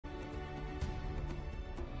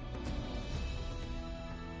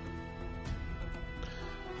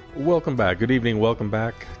Welcome back. Good evening. Welcome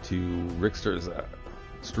back to Rickster's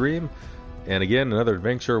stream. And again, another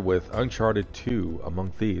adventure with Uncharted 2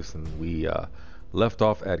 Among Thieves. And we left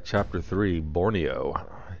off at Chapter 3, Borneo.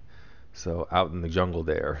 So out in the jungle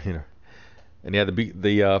there, you know. And yeah,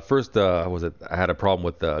 the first was it? I had a problem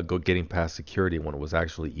with getting past security when it was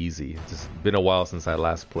actually easy. It's just been a while since I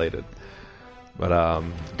last played it, but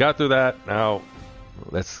got through that. Now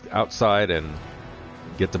let's outside and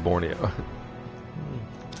get to Borneo.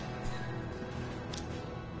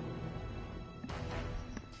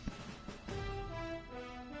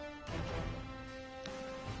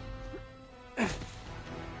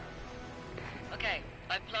 Okay,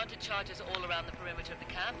 I've planted charges all around the perimeter of the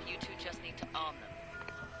camp. You two just need to arm them.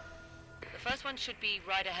 The first one should be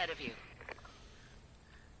right ahead of you.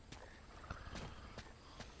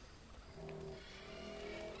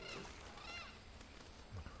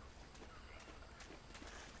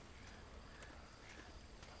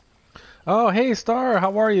 Oh, hey Star,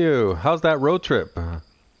 how are you? How's that road trip?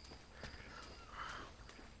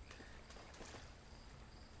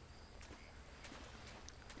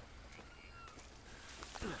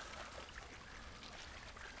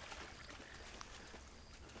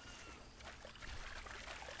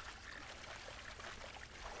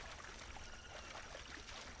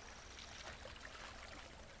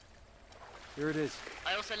 Here it is.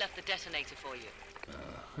 I also left the detonator for you. There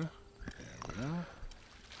we are.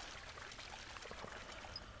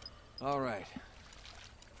 All right.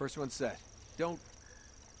 First one set. Don't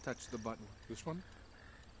touch the button. This one?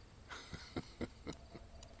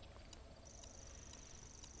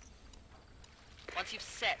 Once you've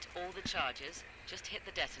set all the charges, just hit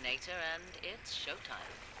the detonator and it's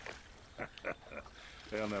showtime.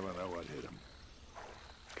 They'll never know what hit them.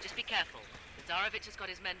 Just be careful. Zarevich has got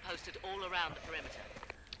his men posted all around the perimeter.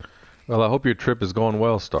 Well, I hope your trip is going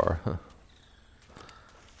well, Star.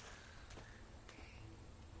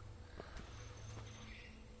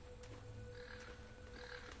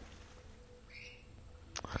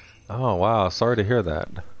 Oh, wow. Sorry to hear that.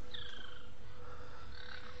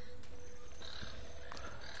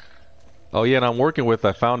 Oh, yeah, and I'm working with,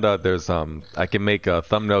 I found out there's, I can make a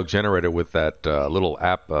thumbnail generator with that little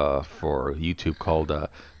app for YouTube called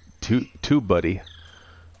TubeBuddy.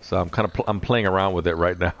 So I'm kind of, I'm playing around with it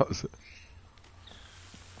right now.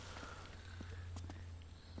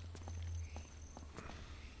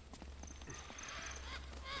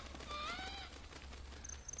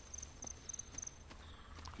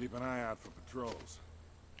 Keep an eye out for patrols.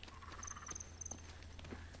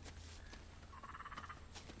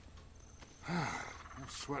 I'm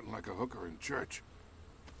sweating like a hooker in church.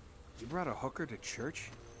 You brought a hooker to church?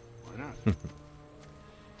 Why not?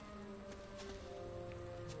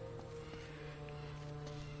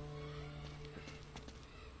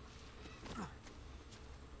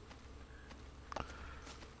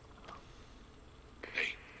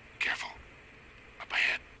 Hey, careful. Up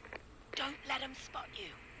ahead. Don't let them spot you.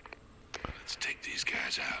 Let's take these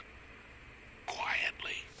guys out.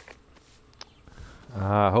 Quietly.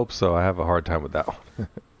 I hope so. I have a hard time with that one.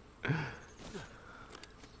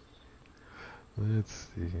 Let's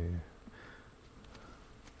see.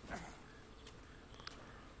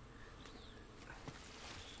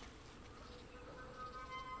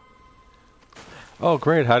 Oh,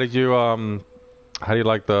 great. How do you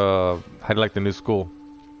like the new school?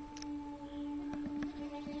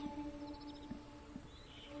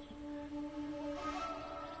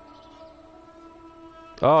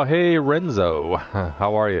 Oh, hey Renzo.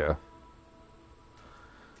 How are you?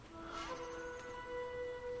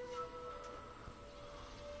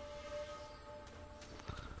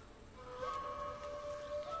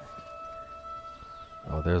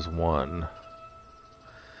 Oh, there's one.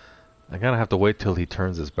 I gotta have to wait till he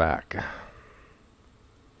turns his back.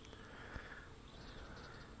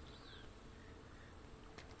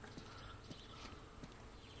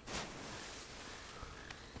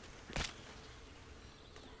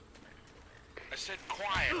 I said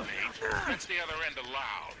quietly. That's the other end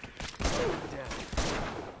allowed.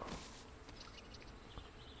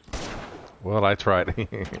 Well, I tried.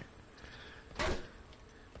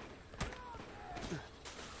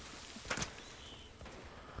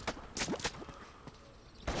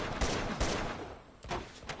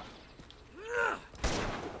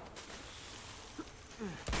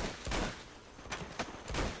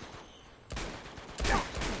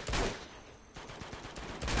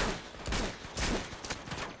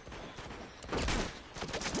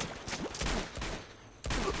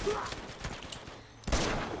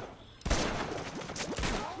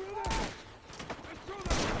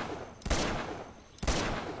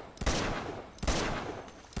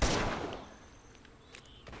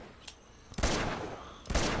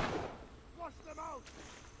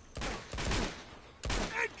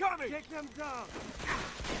 them down.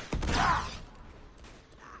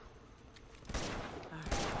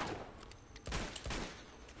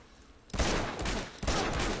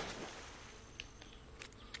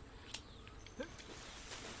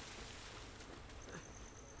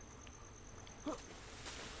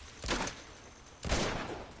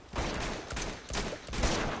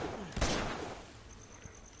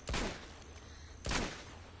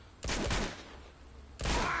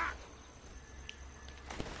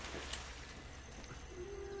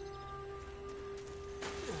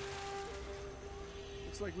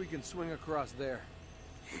 Looks like we can swing across there.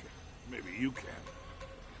 Maybe you can.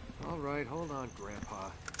 All right, hold on, Grandpa.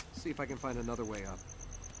 See if I can find another way up.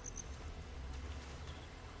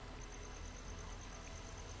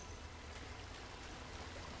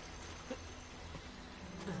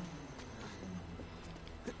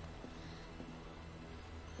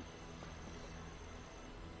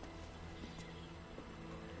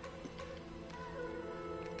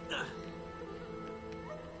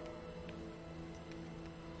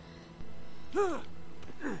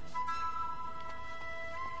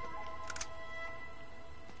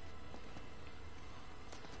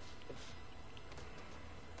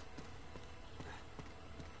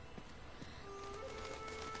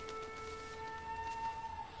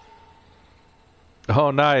 Oh,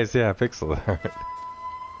 nice. Yeah, pixel art.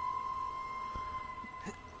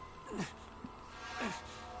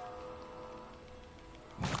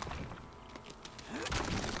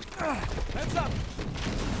 Heads up!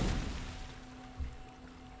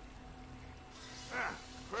 Ah,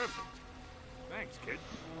 perfect. Thanks, kid.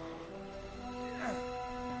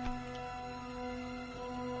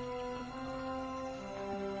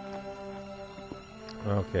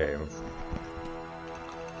 Okay, let's see.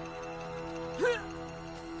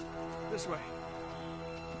 This way.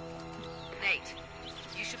 Nate,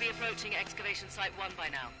 you should be approaching excavation site 1 by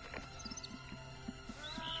now.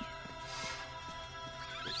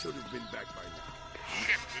 They should have been back by now.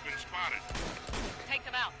 Shit, we've been spotted. Take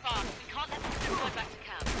them out, fast. We can't let them get going back to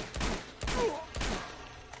camp.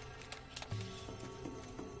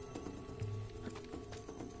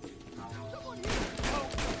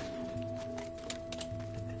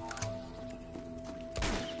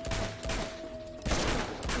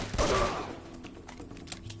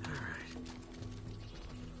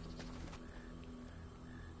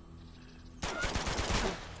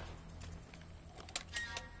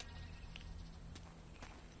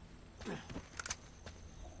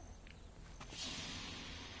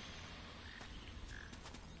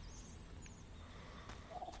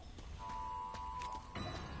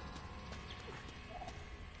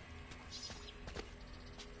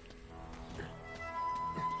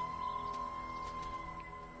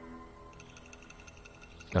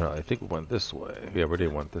 No, I think we went this way. Yeah, we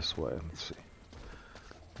did went this way. Let's see.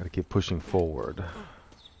 Gotta keep pushing forward.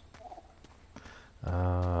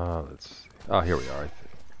 Let's see. Oh, here we are, I think.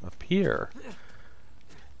 Up here.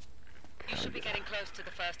 You should be getting close to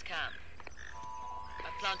the first camp.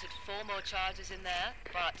 I've planted 4 more charges in there,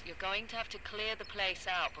 but you're going to have to clear the place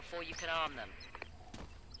out before you can arm them.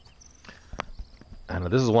 I know,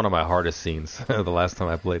 this is one of my hardest scenes, the last time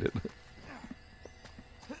I played it.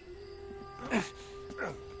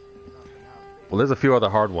 Well, there's a few other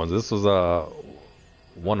hard ones. This was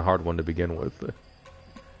one hard one to begin with.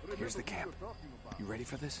 Here's the camp. You ready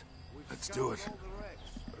for this? Let's do it. What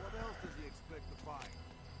else does he expect to find?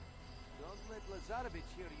 Don't let Lazarevich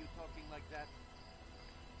hear you talking like that.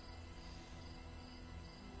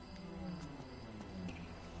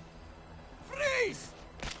 Freeze!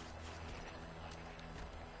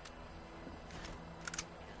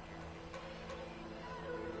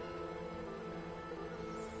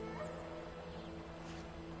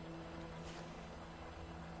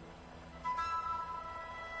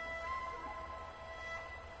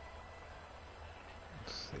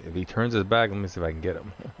 If he turns his back, let me see if I can get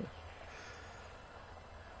him.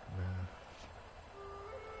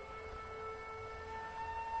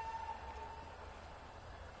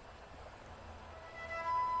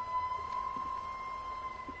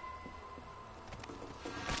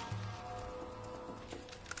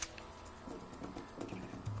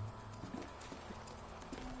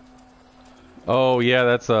 Oh yeah,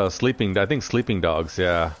 that's sleeping. I think Sleeping Dogs.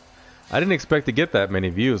 Yeah, I didn't expect to get that many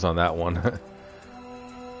views on that one.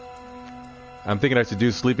 I'm thinking I should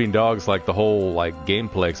do Sleeping Dogs like the whole like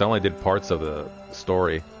gameplay, because I only did parts of the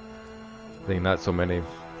story. I think not so many.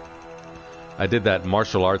 I did that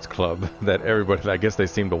martial arts club that everybody, I guess they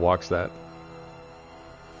seem to watch that.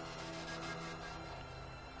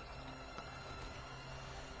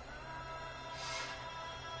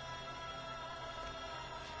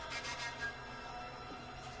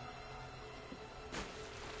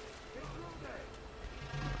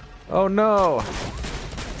 Oh no!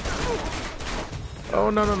 Oh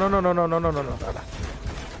no no no no no no no no no no!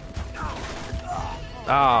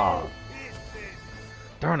 Ah!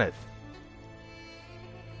 Darn it!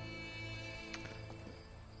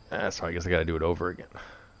 So I guess I gotta do it over again.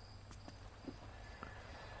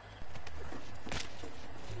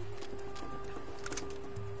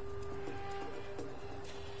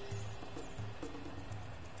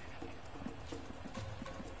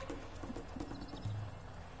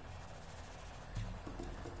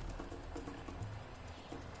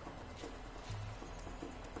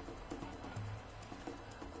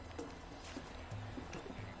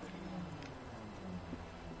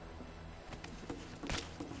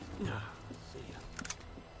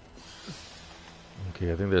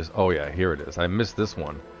 Okay, I think there's... Oh yeah, here it is. I missed this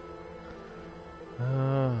one.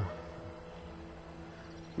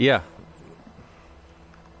 Yeah.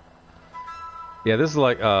 Yeah, this is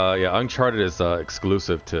like... yeah, Uncharted is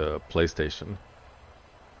exclusive to PlayStation.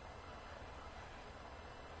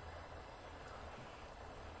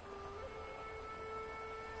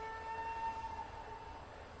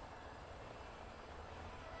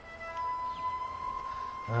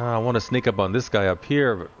 I want to sneak up on this guy up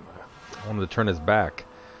here, but I wanted to turn his back.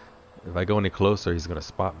 If I go any closer, he's going to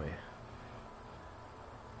spot me.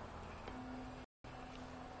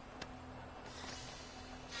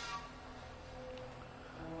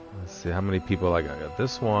 Let's see how many people I got. I got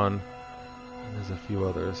this one. There's a few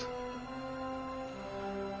others.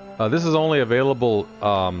 This is only available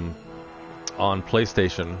on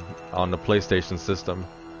PlayStation, on the PlayStation system.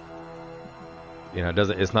 You know,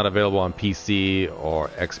 it's not available on PC or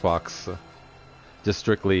Xbox. Just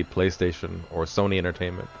strictly PlayStation or Sony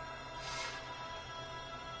Entertainment.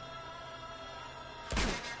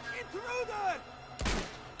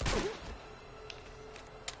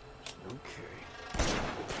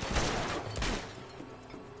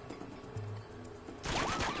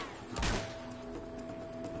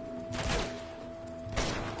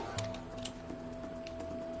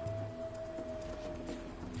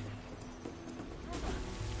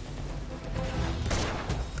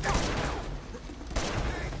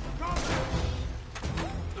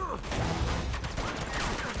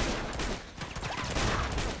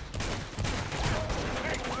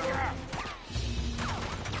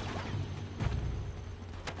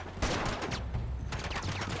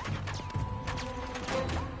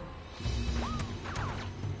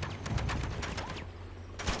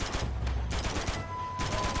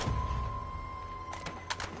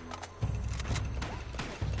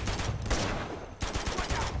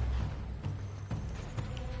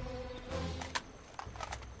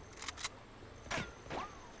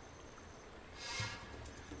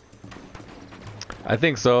 I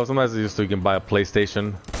think so. Sometimes it's just so you can buy a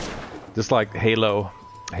PlayStation. Just like Halo.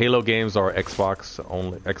 Halo games are Xbox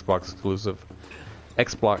only, Xbox exclusive.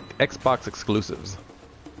 Xbox exclusives.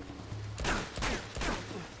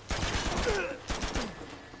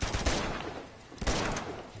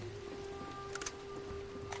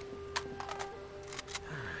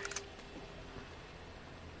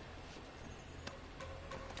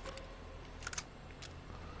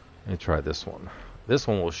 Let me try this one. This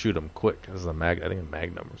one will shoot them quick. This is a mag. I think it's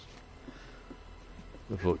mag numbers.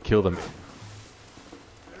 This will kill them.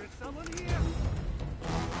 There is someone here.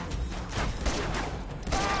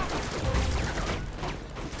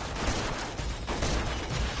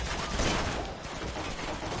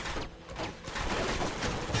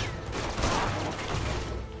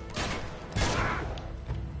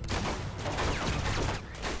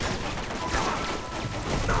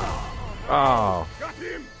 Oh. Got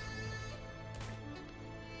him.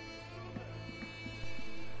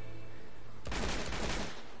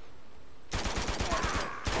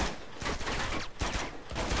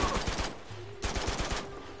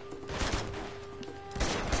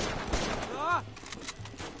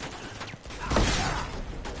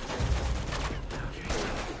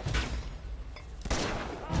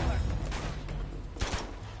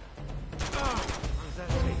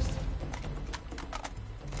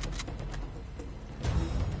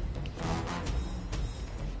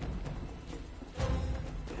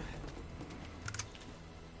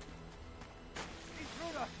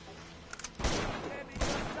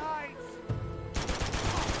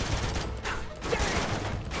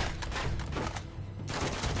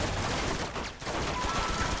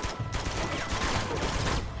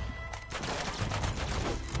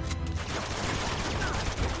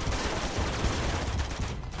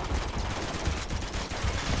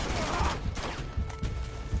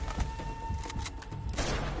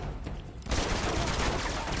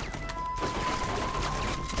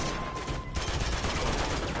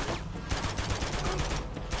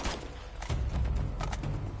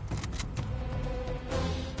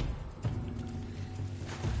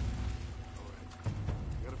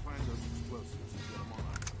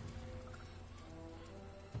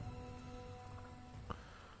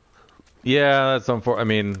 Yeah, that's I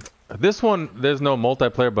mean, this one there's no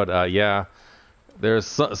multiplayer, but yeah, there's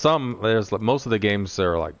some. There's most of the games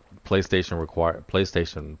are like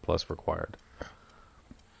PlayStation Plus required.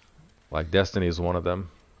 Like Destiny is one of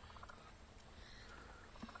them.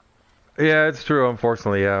 Yeah, it's true.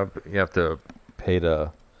 Unfortunately, yeah, you have to pay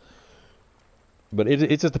to. But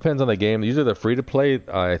it just depends on the game. Usually they're free to play.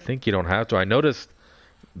 I think you don't have to. I noticed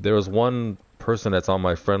there was one person that's on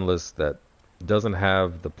my friend list that doesn't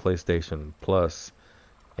have the PlayStation Plus,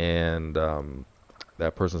 and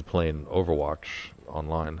that person's playing Overwatch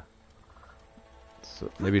online.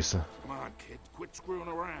 So maybe so. Come on, kid. Quit screwing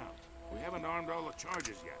around. We haven't armed all the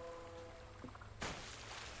charges yet.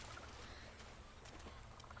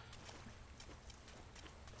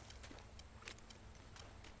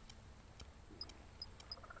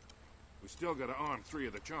 We still gotta arm 3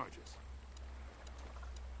 of the charges.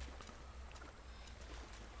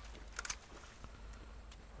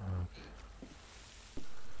 Okay.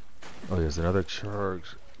 Oh, there's another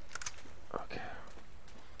charge. Okay.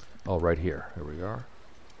 Oh, right here. Here we are.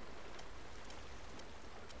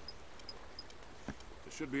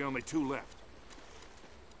 There should be only 2 left.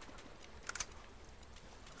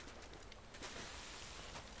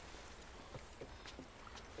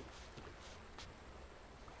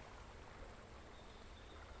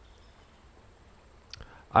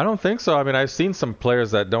 I don't think so. I mean, I've seen some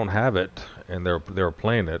players that don't have it, and they're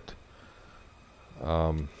playing it.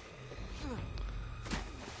 I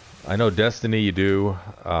know Destiny, you do.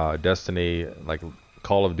 Destiny, like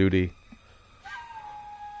Call of Duty.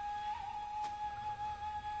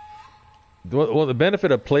 Well, the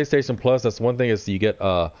benefit of PlayStation Plus, that's one thing, is you get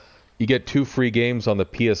 2 free games on the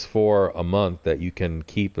PS4 a month that you can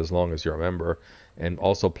keep as long as you're a member, and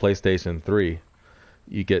also PlayStation 3,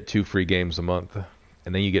 you get 2 free games a month,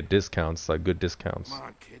 and then you get discounts, like good discounts. Come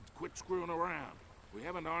on, kid. Quit screwing around. We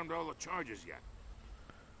haven't armed all the charges yet.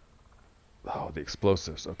 Oh, the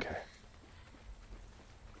explosives. Okay.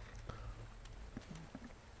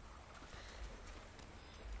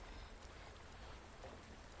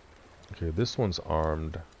 Okay, this one's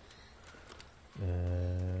armed.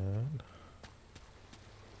 And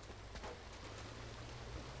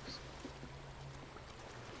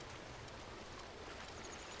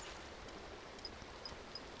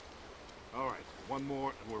All right, one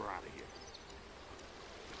more and we're out of here.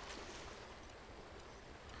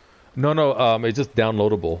 no, it's just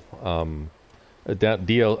downloadable. I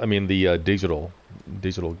mean the digital.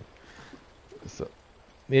 So,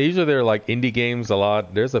 yeah, usually they're like indie games a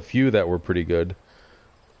lot. There's a few that were pretty good.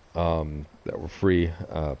 That were free.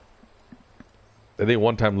 I think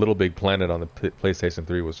one time Little Big Planet on the PlayStation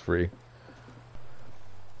 3 was free.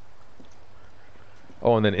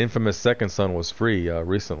 Oh, and then Infamous Second Son was free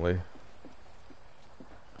recently.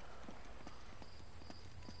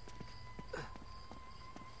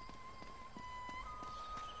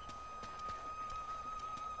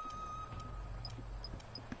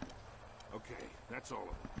 Okay, that's all of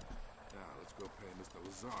them. Now let's go pay Mr.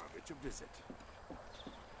 Lazarevich a visit.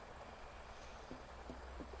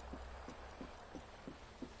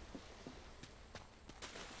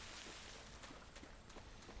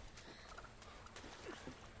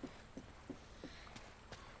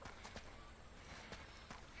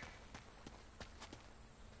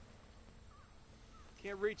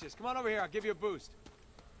 Can't reach us. Come on over here. I'll give you a boost.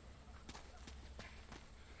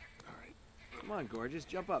 All right. Come on, gorgeous.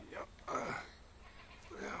 Jump up. Yeah.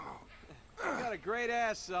 You got a great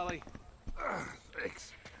ass, Sully.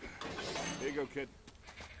 Thanks. Here you go, kid.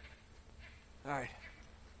 All right.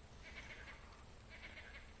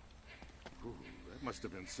 Ooh, that must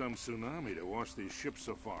have been some tsunami to wash these ships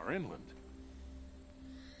so far inland.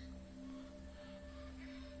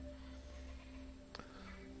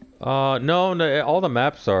 No, all the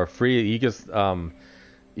maps are free. You just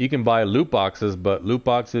you can buy loot boxes, but loot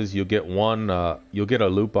boxes you'll get you'll get a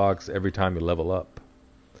loot box every time you level up.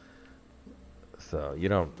 So you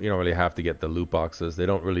don't really have to get the loot boxes. They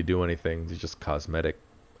don't really do anything. They're just cosmetic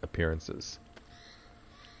appearances.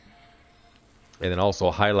 And then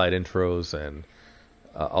also highlight intros and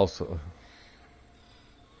also.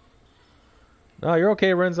 No, you're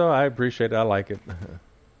okay, Renzo. I appreciate it. I like it.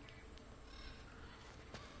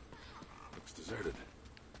 Looks deserted.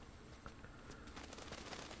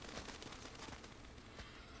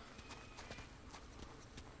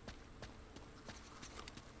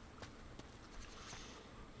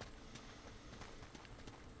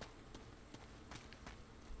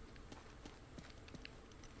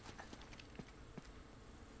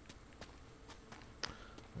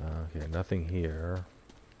 Okay, nothing here.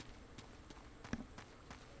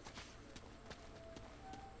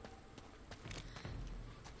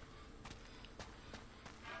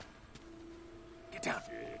 Get down.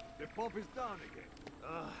 Shit, the pump is down again.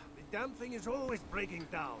 The damn thing is always breaking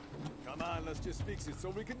down. Come on, let's just fix it so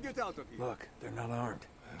we can get out of here. Look, they're not armed.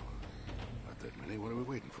 Not that many. What are we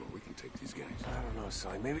waiting for? We can take these guys. I don't know,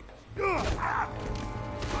 Sully. Maybe...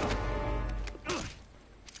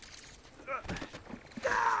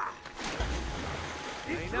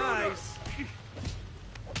 Very nice.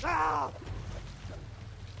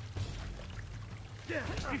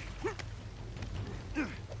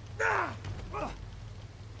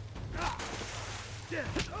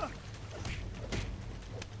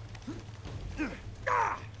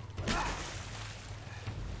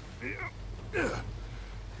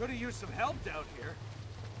 Could have used some help down here.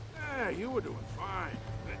 Yeah, you were doing fine.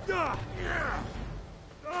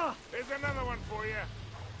 Here's another one for you.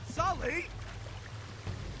 Sully!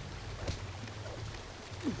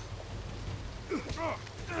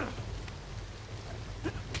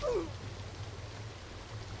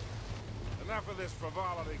 Enough of this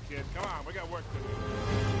frivolity, kid. Come on, we got work to do.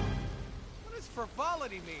 What does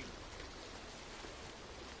frivolity mean?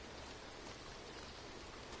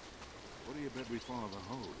 What do you bet we follow the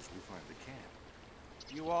hose? We find the camp.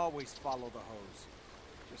 You always follow the hose.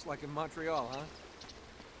 Just like in Montreal, huh?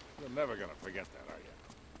 You're never gonna forget that, are you?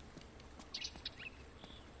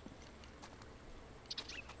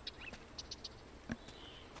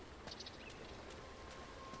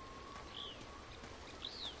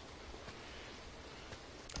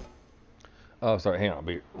 Oh, sorry. Hang on. I'll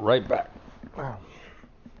be right back. I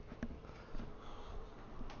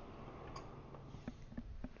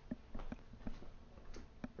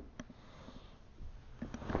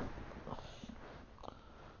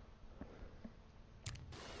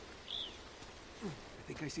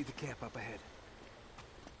think I see the camp up ahead.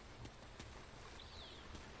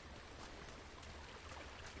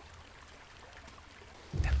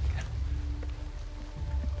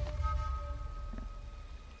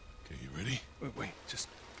 Okay, you ready? Wait, just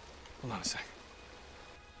hold on a sec.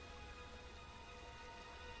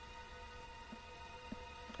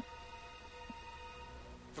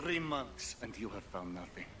 Three months, and you have found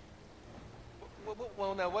nothing.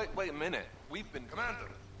 Well, now, wait a minute. We've been...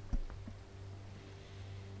 Commander!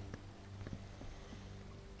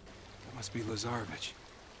 That must be Lazarevich.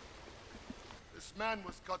 This man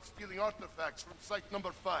was caught stealing artifacts from site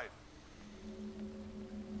number 5.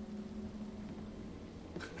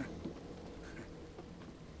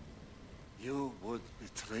 You would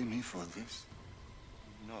betray me for this?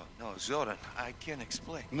 No, Zoran, I can't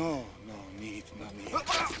explain. No need.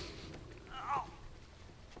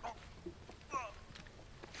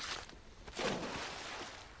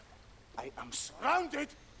 I am surrounded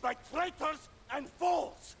by traitors and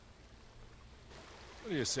fools! What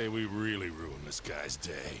do you say we really ruin this guy's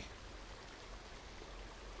day?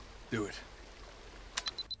 Do it.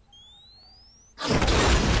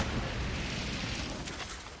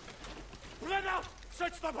 Spread out!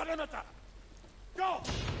 Search the perimeter! Go! All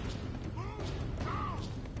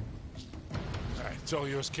right, it's all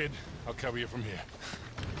yours, kid. I'll cover you from here.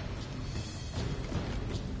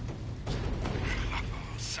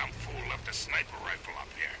 Some fool left a sniper rifle up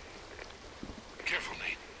here. Careful,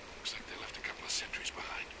 Nate. Looks like they left a couple of sentries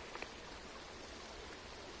behind.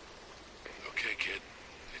 Okay, kid.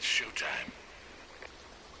 It's showtime.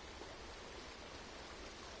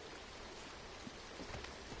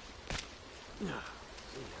 They're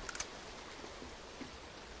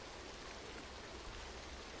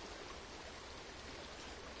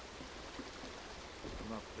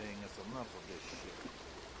not paying us enough of this shit.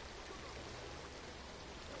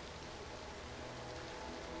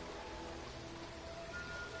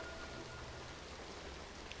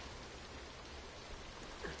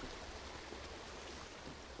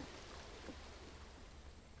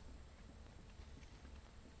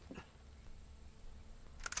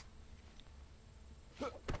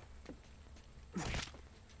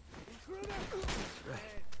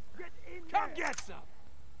 Come get some!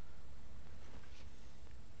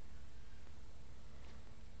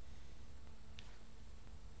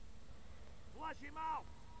 Flush him out!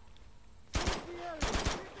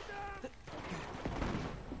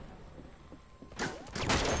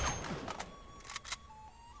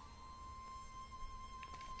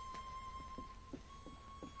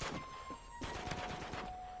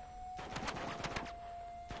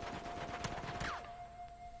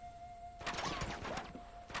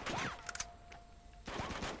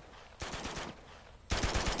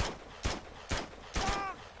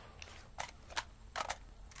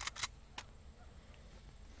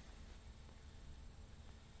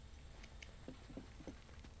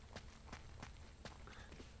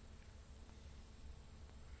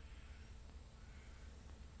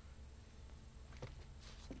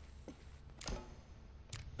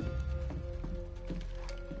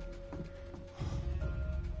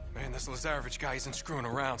 This Lazarevich guy isn't screwing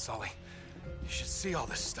around, Sully. You should see all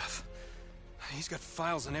this stuff. He's got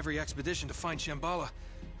files on every expedition to find Shambhala,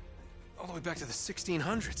 all the way back to the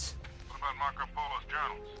 1600s. What about Marco Polo's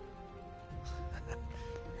journals?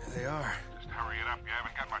 Here they are. Just hurry it up. You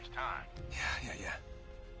haven't got much time. Yeah.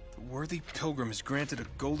 The worthy pilgrim is granted a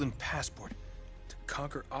golden passport to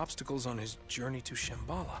conquer obstacles on his journey to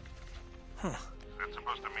Shambhala. Huh. Is that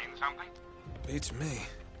supposed to mean something? Beats me.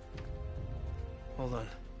 Hold on.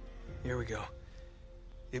 Here we go.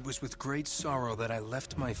 It was with great sorrow that I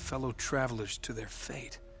left my fellow travelers to their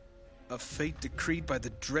fate. A fate decreed by the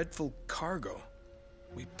dreadful cargo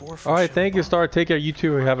we bore from All right, thank you, Shambhala. Star. Take care. You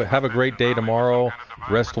too. Have a great day tomorrow.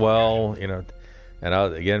 Rest well. You know, and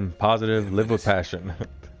again, positive. Live with passion.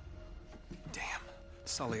 Damn.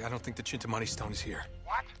 Sully, I don't think the Chintamani stone is here.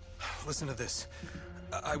 What? Listen to this.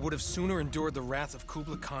 I would have sooner endured the wrath of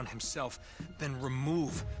Kublai Khan himself than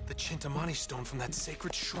remove the Chintamani stone from that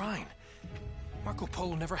sacred shrine. Marco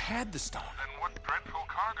Polo never had the stone. Then what dreadful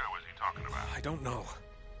cargo is he talking about? I don't know.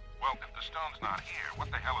 Well, if the stone's not here,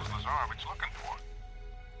 what the hell is Lazarevich looking for?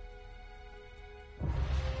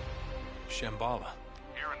 Shambhala.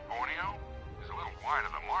 Here in Borneo? He's a little wide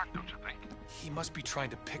of the mark, don't you think? He must be trying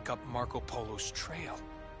to pick up Marco Polo's trail.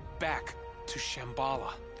 Back to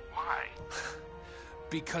Shambhala. Why?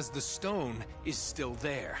 Because the stone is still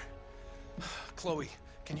there. Chloe,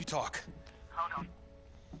 can you talk? Hold on.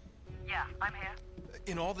 Yeah, I'm here.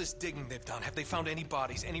 In all this digging they've done, have they found any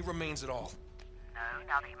bodies, any remains at all? No,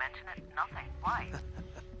 now that you mention it, nothing. Why?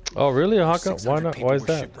 Oh, really, Haka? 600 Why not? people Why is were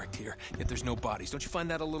that? shipwrecked here, yet there's no bodies. Don't you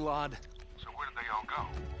find that a little odd? So where did they all go?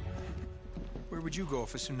 Where would you go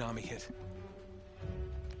if a tsunami hit?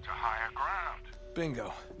 To higher ground.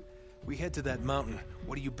 Bingo. We head to that mountain.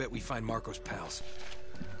 What do you bet we find Marco's pals?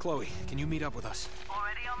 Chloe, can you meet up with us?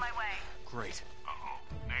 Already on my way. Great. Uh-oh.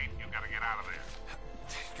 Nate, you gotta get out of there.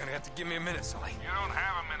 You're gonna have to give me a minute, Sully. You don't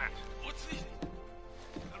have a minute. What's this?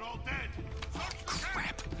 They're all dead.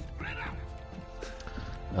 Crap.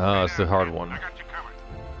 Oh, it's the hard one. I got you covered.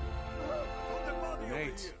 Put the body over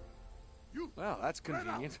Nate. here. Well, that's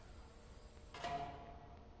convenient.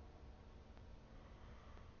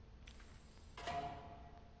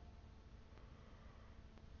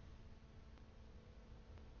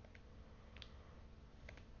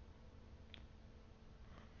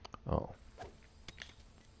 Oh.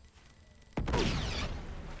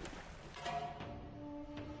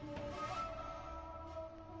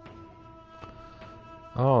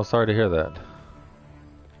 Oh, sorry to hear that.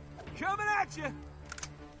 Coming at you!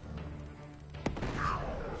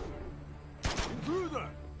 Intruder!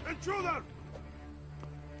 Intruder!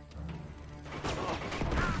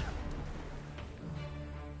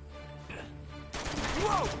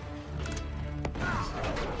 Whoa!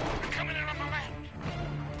 Coming in on the left.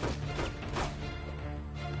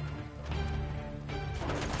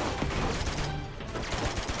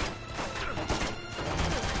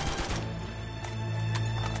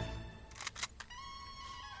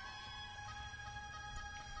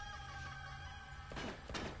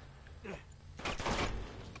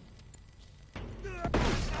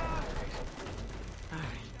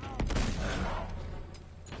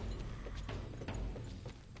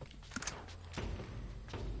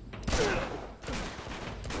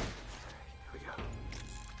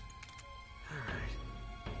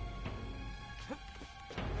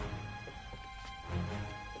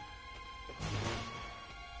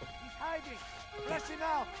 Flashing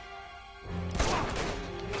out!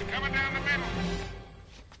 Coming down the middle.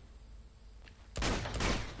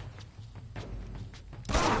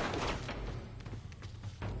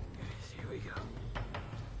 Here we go.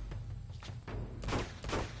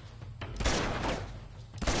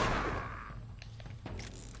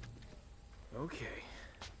 Okay.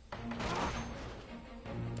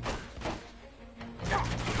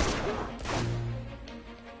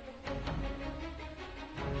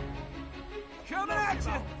 Coming at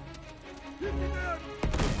you! Hit me there!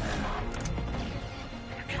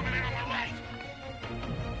 They're coming in on the right.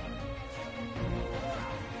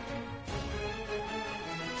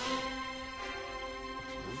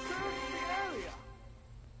 Search the area!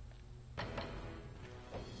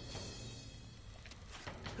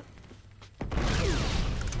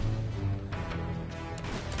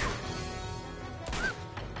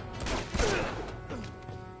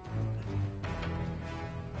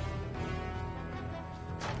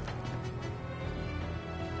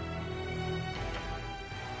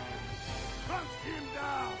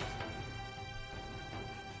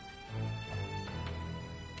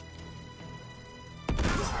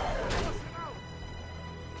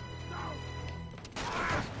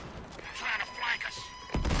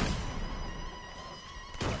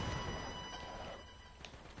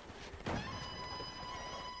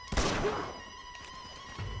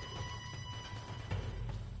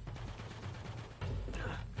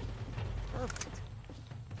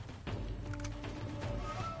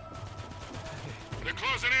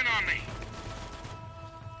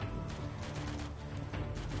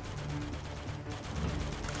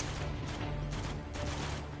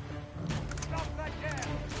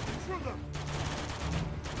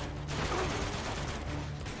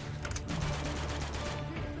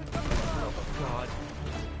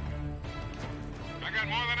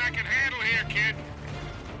 more than I can handle here, kid.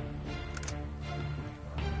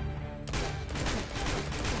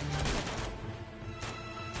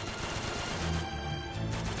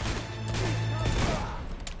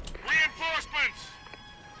 Reinforcements!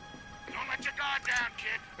 Don't let your guard down,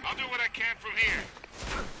 kid. I'll do what I can from here.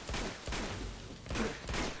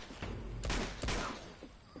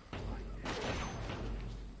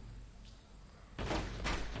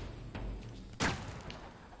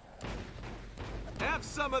 Have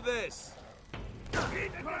some of this!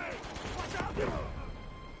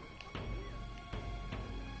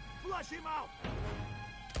 Flush him out!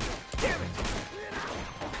 Damn it!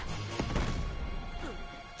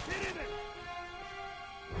 Get in it!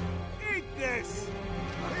 Eat this!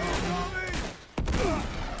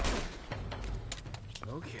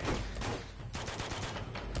 Okay.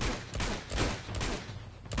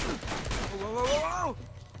 Whoa, whoa, whoa, whoa!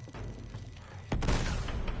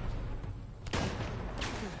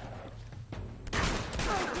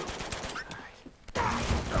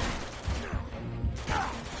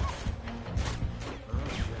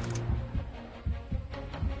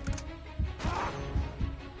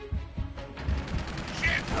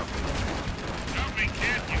 Shit! Help me,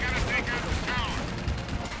 kid. You gotta take out the tower.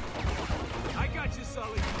 I got you,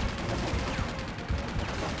 Sully.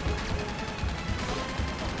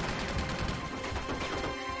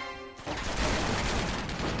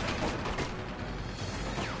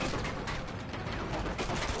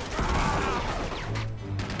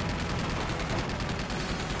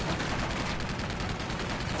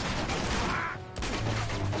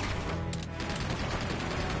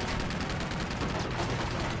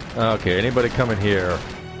 Okay, anybody coming here?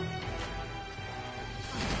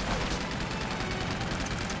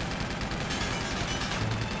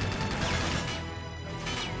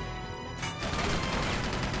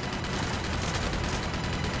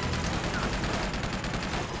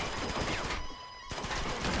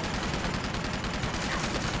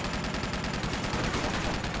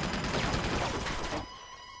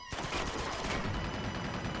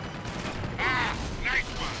 Ah, nice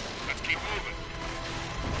one. Let's keep moving.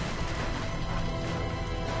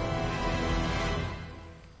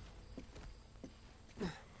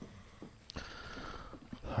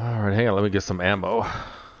 Alright, hang on, let me get some ammo.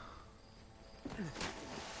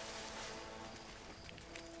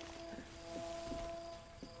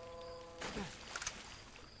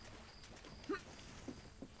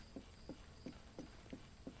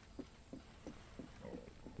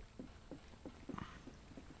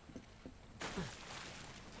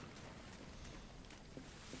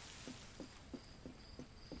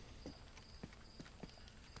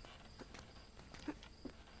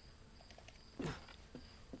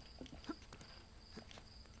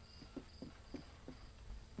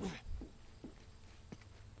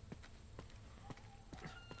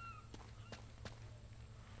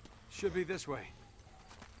 Should be this way.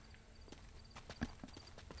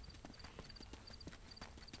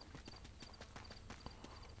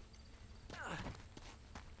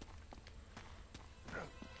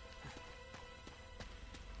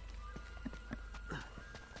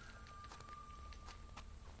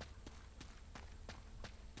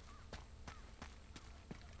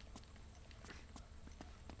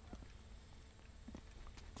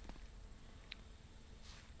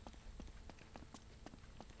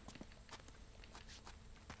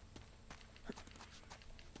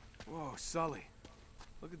 Whoa, Sully.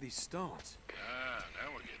 Look at these stones. Ah, now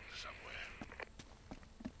we're getting somewhere.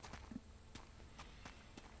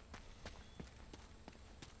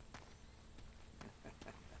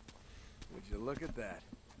 Would you look at that?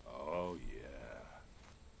 Oh, yeah.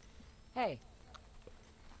 Hey.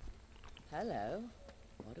 Hello.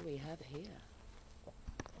 What do we have here?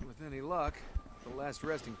 With any luck, the last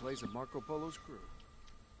resting place of Marco Polo's crew.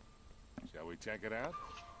 Shall we check it out?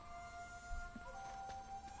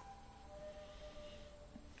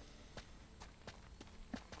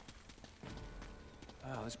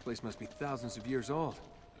 Wow, this place must be thousands of years old.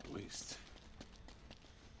 At least.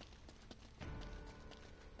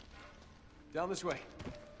 Down this way.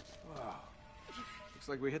 Wow. Looks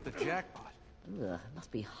like we hit the jackpot. Ugh,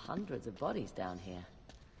 must be hundreds of bodies down here.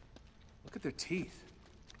 Look at their teeth.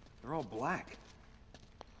 They're all black.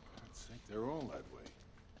 I think they're all that way.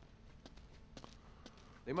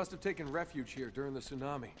 They must have taken refuge here during the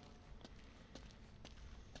tsunami.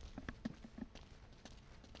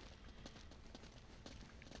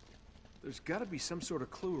 There's got to be some sort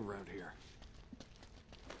of clue around here.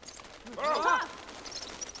 Ah!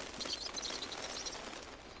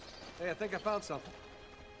 Hey, I think I found something.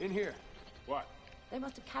 In here. What? They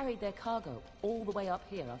must have carried their cargo all the way up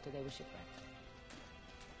here after they were shipwrecked.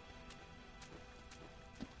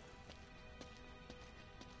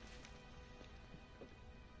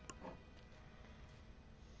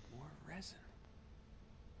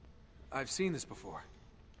 I've seen this before.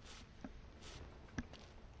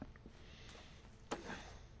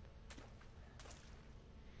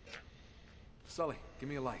 Sully, give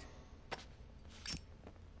me a light.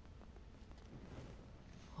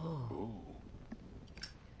 Ooh.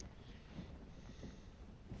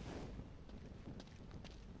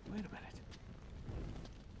 Wait a minute.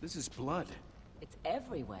 This is blood. It's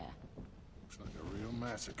everywhere. Looks like a real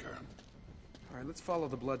massacre. All right, let's follow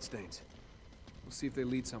the bloodstains. We'll see if they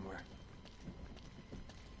lead somewhere.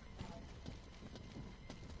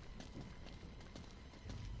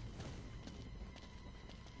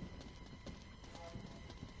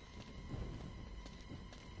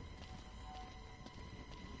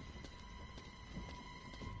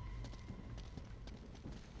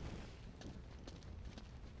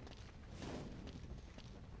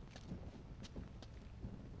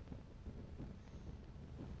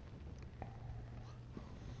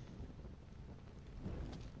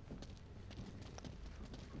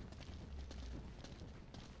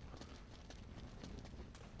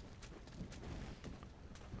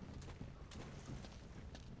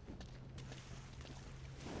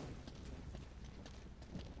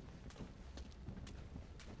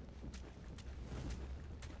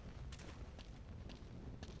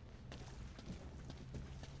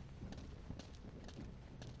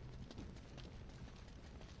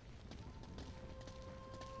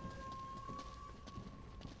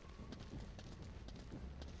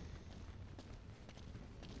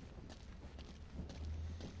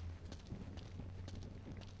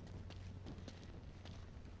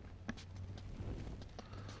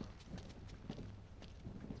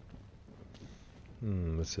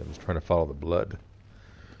 Let's see. I'm just trying to follow the blood.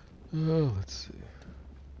 Oh, let's see.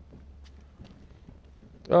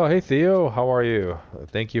 Oh, hey Theo, how are you?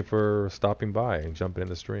 Thank you for stopping by and jumping in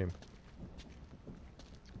the stream.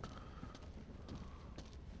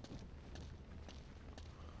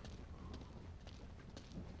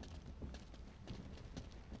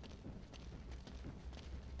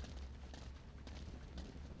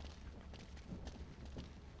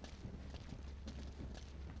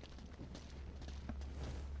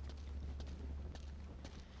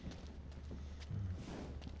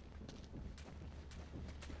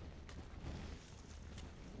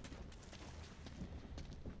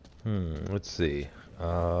 Let's see.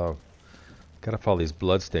 Gotta follow these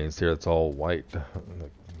blood stains here. It's all white,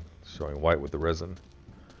 showing white with the resin.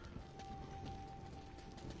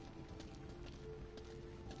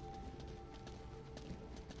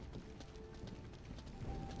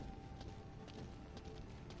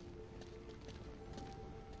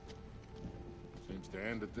 Seems to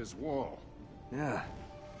end at this wall. Yeah,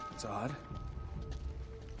 it's odd.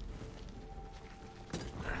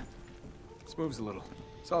 This moves a little.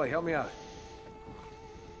 Sully, help me out.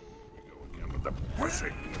 We go again with the pussy. I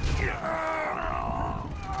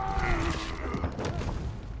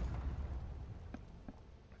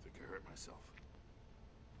think I hurt myself.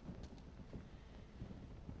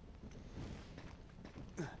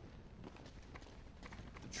 The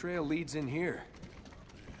trail leads in here.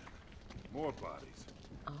 More bodies.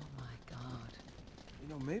 Oh my god. You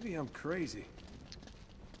know, maybe I'm crazy,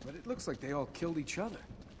 but it looks like they all killed each other.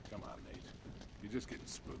 Come on, Nate. You're just getting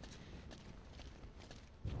spooked.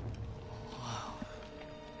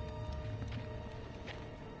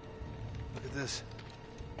 Look at this.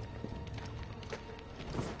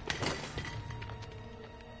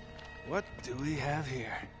 What do we have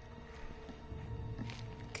here?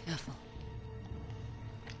 Careful.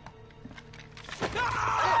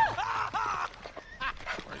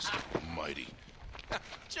 Christ almighty.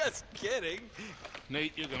 Just kidding.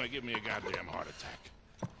 Nate, you're gonna give me a goddamn heart attack.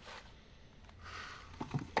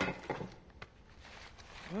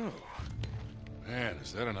 Oh. Man,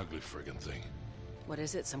 is that an ugly friggin' thing? What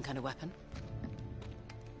is it? Some kind of weapon?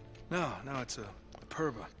 No, it's a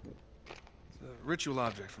purba. It's a ritual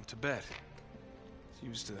object from Tibet. It's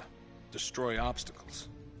used to destroy obstacles.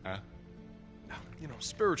 Huh? You know,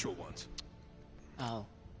 spiritual ones. Oh.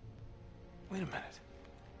 Wait a minute.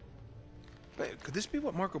 Wait, could this be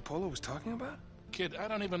what Marco Polo was talking about? Kid, I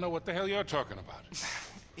don't even know what the hell you're talking about.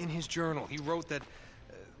 In his journal, he wrote that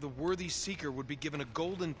the worthy seeker would be given a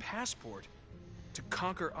golden passport to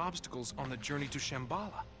conquer obstacles on the journey to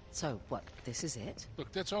Shambhala. So, what, this is it?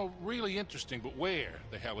 Look, that's all really interesting, but where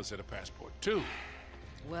the hell is it a passport to?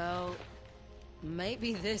 Well,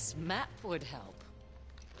 maybe this map would help.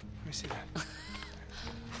 Let me see that.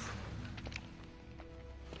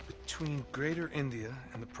 Between Greater India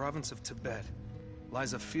and the province of Tibet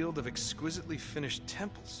lies a field of exquisitely finished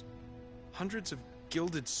temples. Hundreds of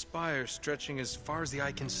gilded spires stretching as far as the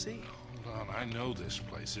eye can see. Hold on, I know this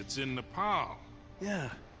place. It's in Nepal. Yeah.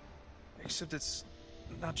 Except it's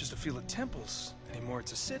not just a field of temples anymore,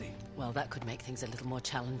 it's a city. Well, that could make things a little more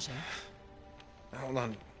challenging. Now, hold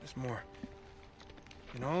on, there's more.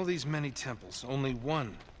 In all these many temples, only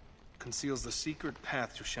one conceals the secret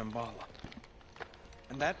path to Shambhala.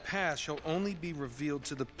 And that path shall only be revealed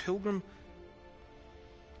to the pilgrim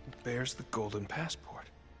who bears the golden passport.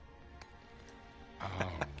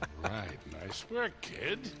 All right, nice work,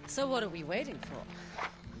 kid. So what are we waiting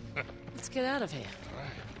for? Let's get out of here. All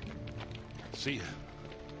right. See ya.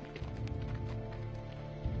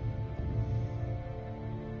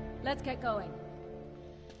 Let's get going.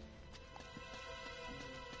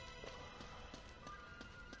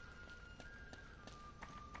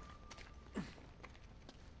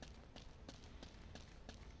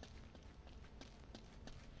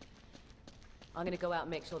 I'm gonna go out and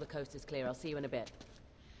make sure the coast is clear. I'll see you in a bit.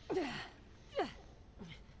 Give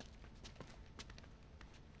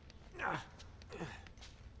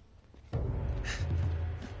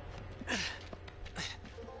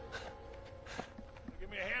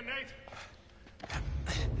me a hand, Nate.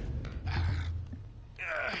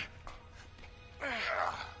 Oh,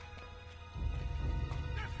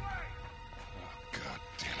 God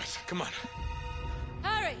damn it. Come on.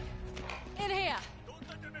 Harry! In here!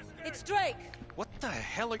 It's Drake! What the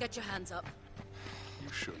hell are... Get your hands up. You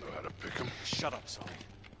sure know how to pick 'em. Shut up, Sully.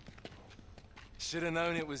 Should have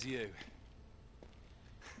known it was you.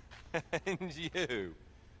 And you,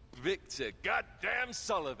 Victor goddamn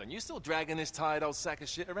Sullivan. You still dragging this tired old sack of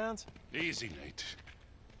shit around? Easy, Nate.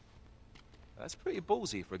 That's pretty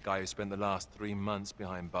ballsy for a guy who spent the last 3 months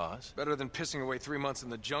behind bars. Better than pissing away 3 months in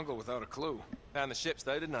the jungle without a clue. Found the ships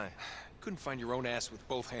though, didn't I? Couldn't find your own ass with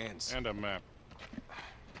both hands. And a map.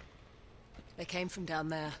 They came from down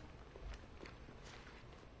there.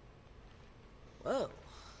 Whoa.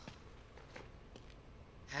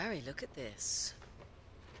 Harry, look at this.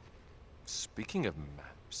 Speaking of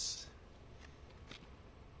maps...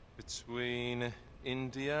 Between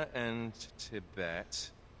India and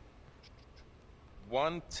Tibet...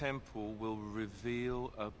 One temple will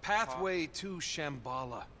reveal a Pathway to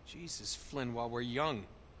Shambhala. Jesus, Flynn, while we're young.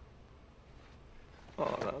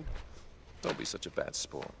 Oh, no. Don't be such a bad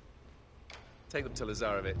sport. Take them to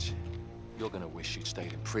Lazarevich. You're gonna wish you'd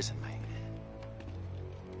stayed in prison, mate.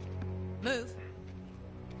 Move.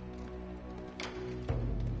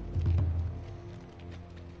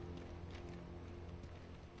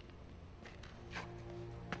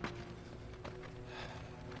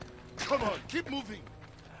 Come on, keep moving.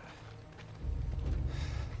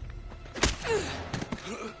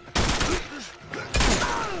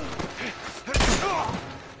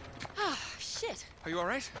 Ah, shit. Are you all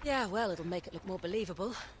right? Yeah, well, it'll make it look more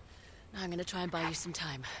believable. Now I'm gonna try and buy you some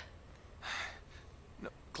time. No,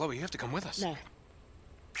 Chloe, you have to come with us. No.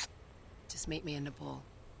 Just meet me in Nepal.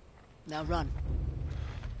 Now run.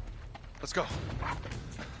 Let's go.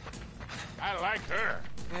 I like her.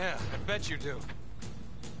 Yeah, I bet you do.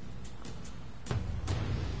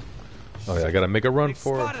 Oh yeah, I gotta make a run They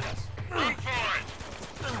for it. spotted us. Run for it!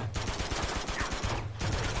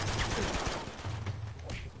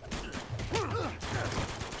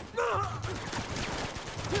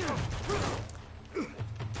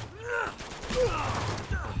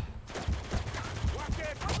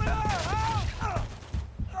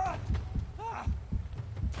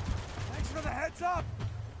 Thanks for the heads up.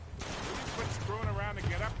 Quit screwing around and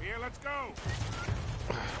get up here. Let's go.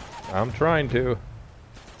 I'm trying to.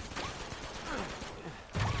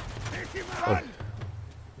 Make him Oh. run.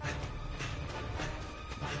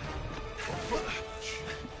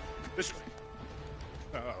 This way.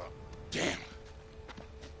 Oh, damn.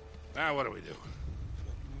 Now what do we do?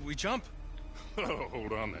 We jump. Oh,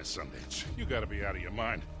 hold on there, Sundance. You gotta be out of your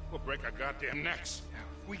mind. We'll break our goddamn necks.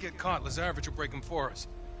 If we get caught, Lazarevich will break them for us.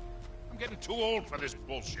 I'm getting too old for this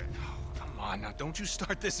bullshit. Come on, now don't you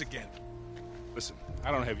start this again. Listen,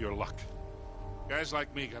 I don't have your luck. Guys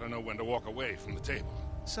like me gotta know when to walk away from the table.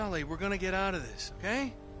 Sully, we're gonna get out of this,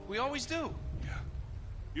 okay? We always do. Yeah.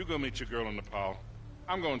 You go meet your girl in Nepal.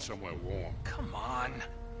 I'm going somewhere warm. Come on.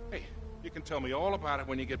 Hey, you can tell me all about it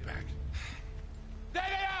when you get back. There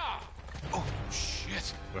they are! Oh,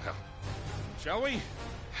 shit. Well, shall we?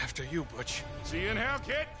 After you, Butch. See you in hell,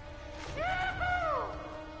 kid!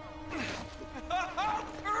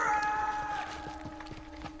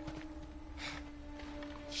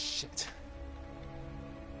 Shit.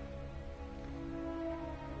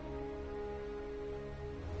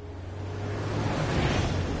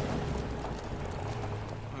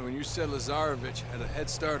 When you said Lazarevich had a head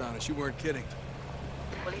start on us, you weren't kidding.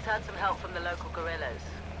 Well, he's had some help from the local guerrillas.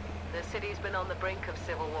 The city's been on the brink of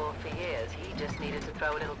civil war for years. He just needed to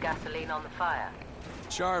throw a little gasoline on the fire.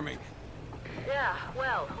 Charming. Yeah,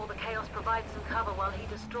 well, all the chaos provides some cover while he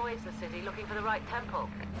destroys the city looking for the right temple.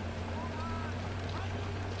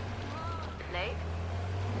 Nate?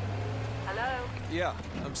 Hello? Yeah,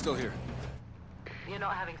 I'm still here. You're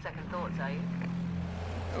not having second thoughts, are you?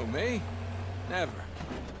 Oh, me? Never.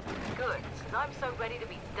 Good, because I'm so ready to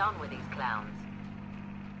be done with these clowns.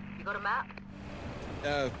 You got a map?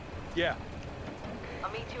 Yeah.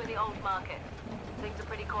 I'll meet you in the old market. Things are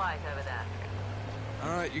pretty quiet over there.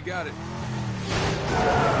 All right, you got it.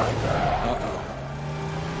 Uh-oh.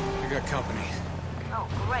 I got company. Oh,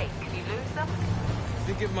 great. Can you lose them? I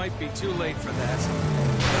think it might be too late for that.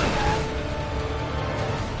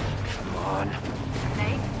 Come on.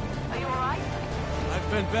 Nate, are you alright? I've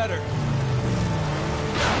been better.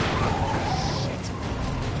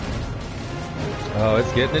 Oh,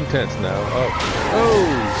 it's getting intense now. Oh.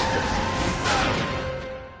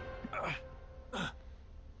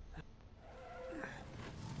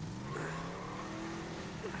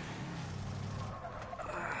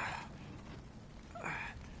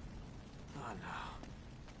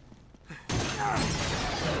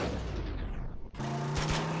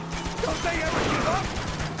 Don't they ever give up?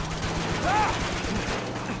 Ah!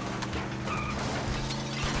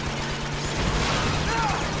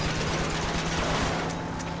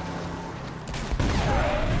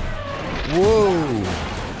 Whoa.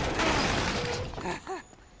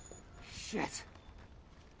 Shit.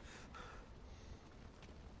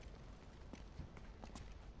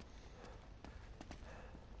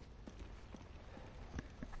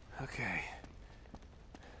 Okay.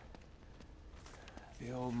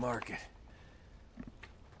 The old market.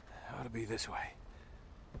 Ought to be this way.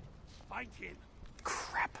 Find him.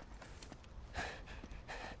 Crap.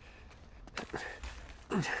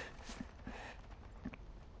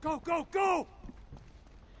 Go, go, go!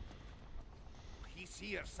 He's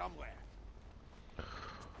here somewhere.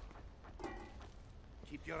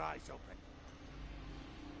 Keep your eyes open.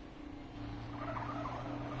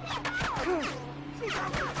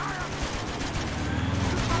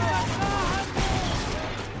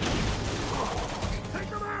 Take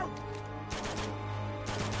him out!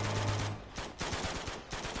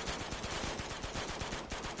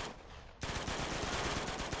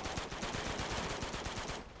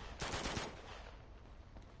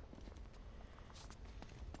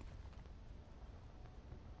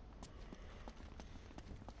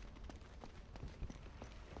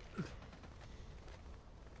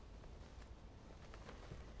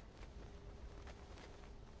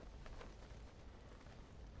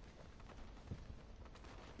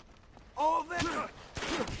 All this.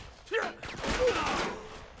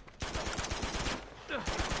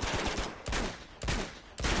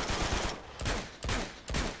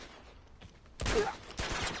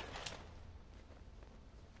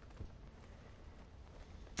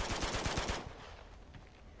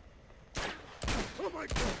 Oh my God!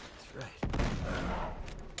 That's right.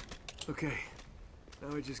 Okay. Now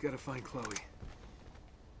we just gotta find Chloe.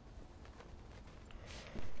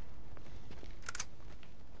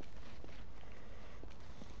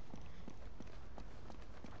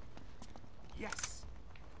 Yes.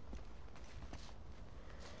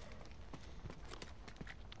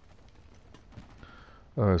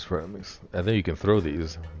 Oh, that's right. And then you can throw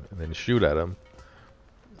these and then shoot at them.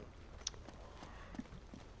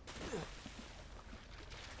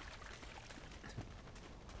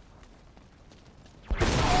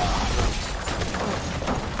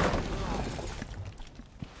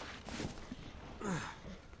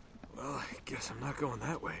 Well, I guess I'm not going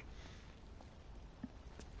that way.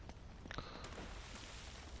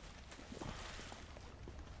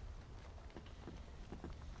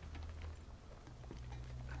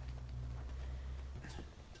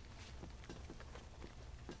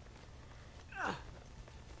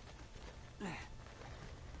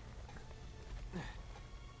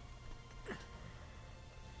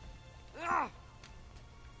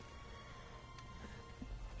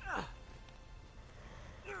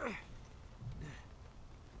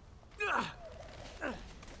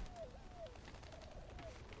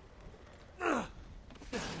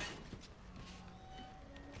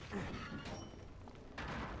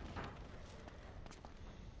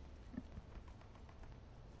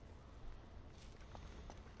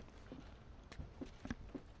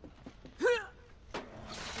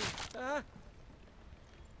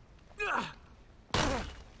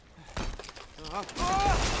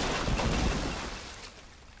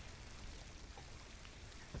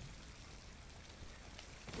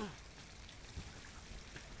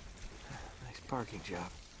 Nice parking job.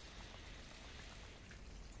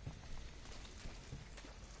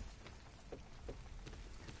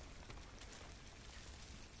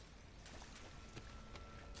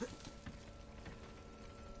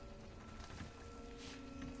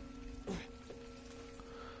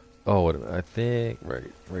 Oh, and I think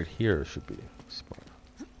right here should be smart.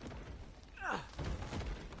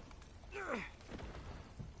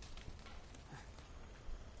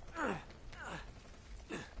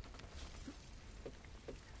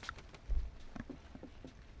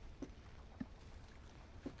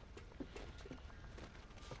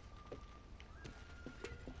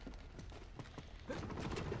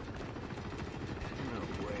 No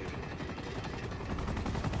way.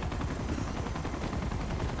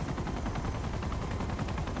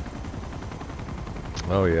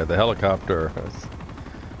 Oh yeah, the helicopter.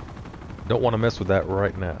 Don't want to mess with that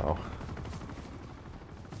right now.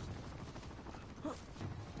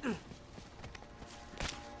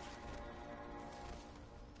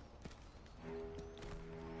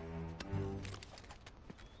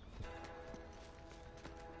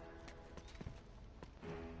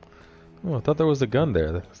 Oh, I thought there was a gun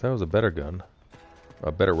there. That was a better gun.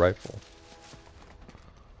 A better rifle.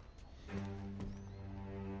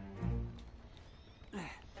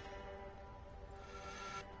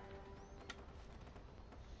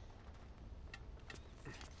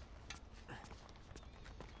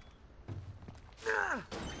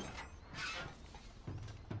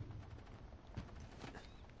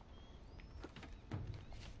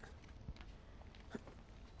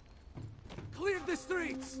 Clear the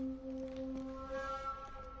streets!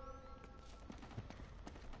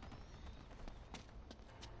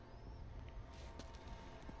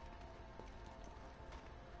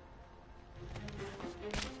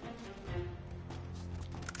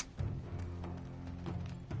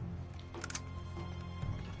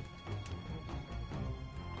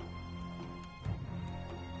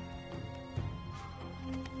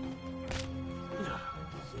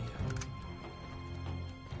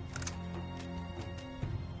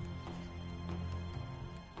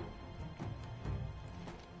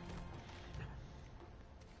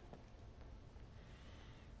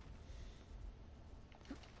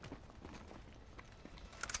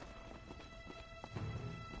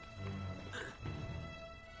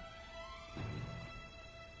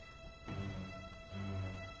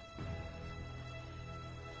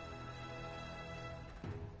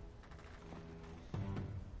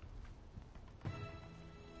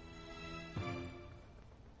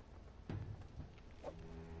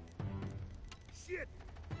 Shit!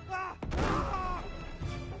 Ah! Ah!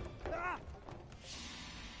 Ah!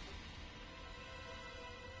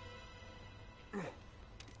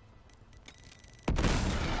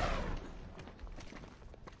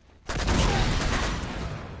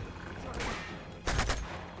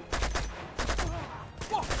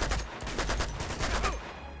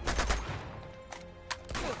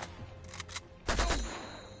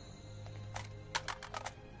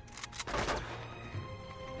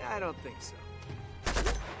 I don't think so.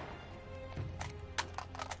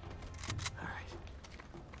 All right.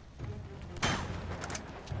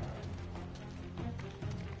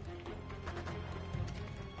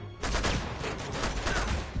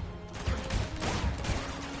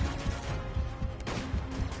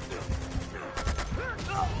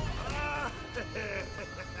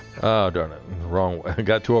 Oh darn it! Wrong way. I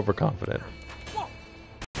got too overconfident.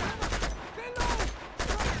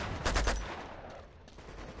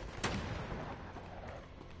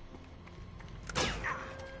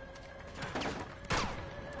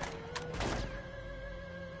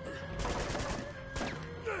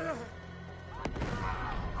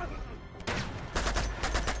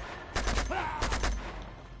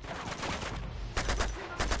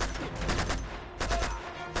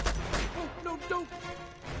 No, don't!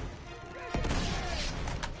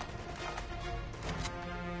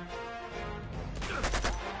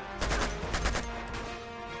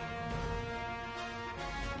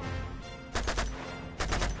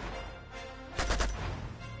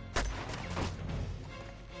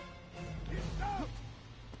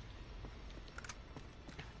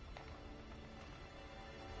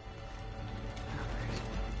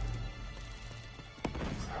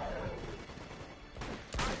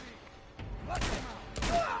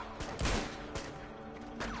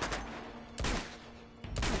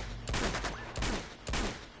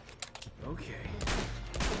 Okay.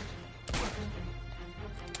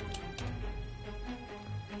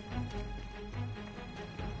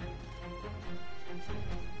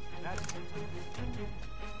 That's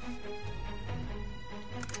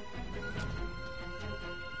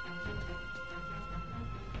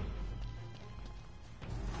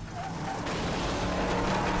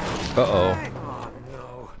Uh-oh. Oh,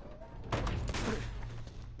 no.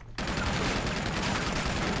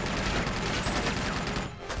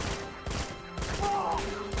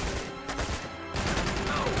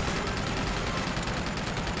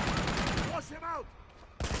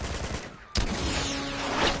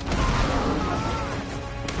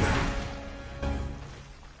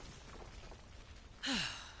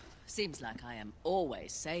 Seems like I am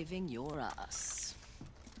always saving your ass.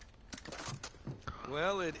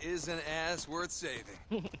 Well, it is an ass worth saving.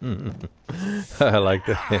 I like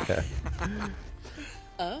that.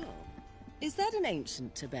 Oh. Is that an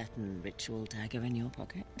ancient Tibetan ritual dagger in your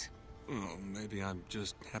pocket? Oh, maybe I'm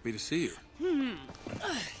just happy to see you.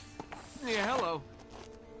 Yeah, hello.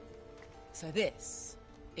 So this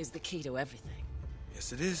is the key to everything.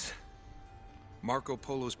 Yes, it is. Marco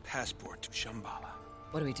Polo's passport to Shambhala.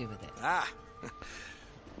 What do we do with it? Ah!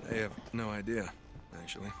 I have no idea,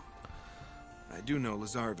 actually. I do know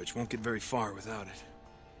Lazarevich won't get very far without it.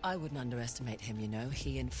 I wouldn't underestimate him, you know.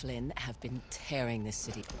 He and Flynn have been tearing this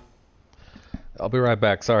city. I'll be right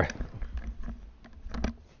back. Sorry.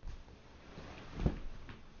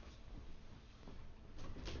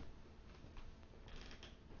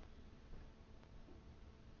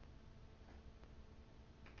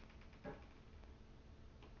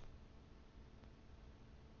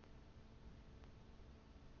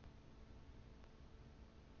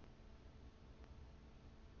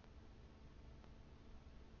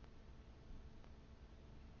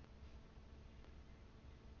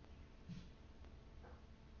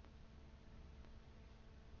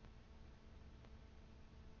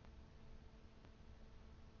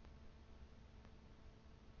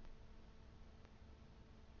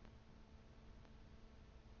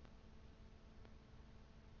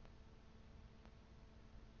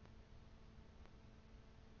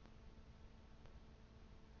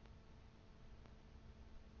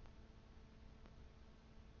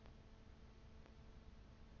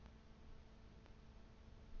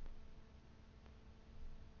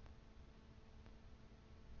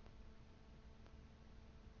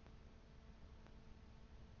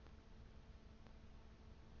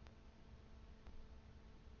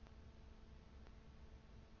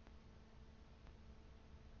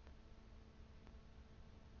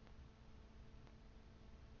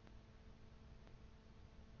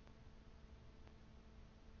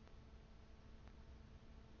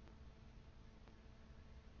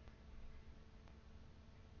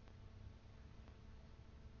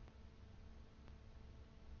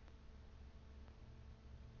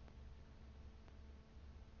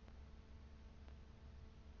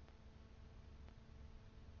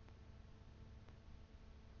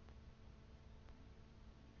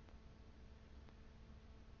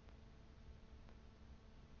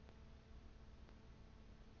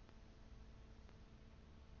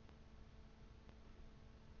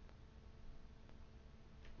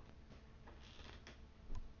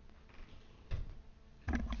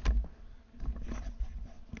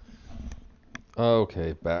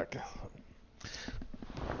 Okay, back.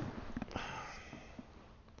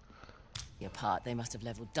 Apart, they must have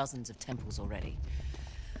leveled dozens of temples already.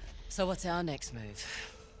 So what's our next move?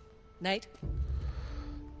 Nate?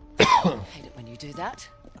 Hate it when you do that.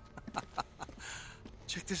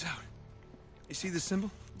 Check this out. You see this symbol?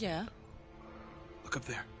 Yeah. Look up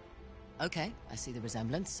there. Okay, I see the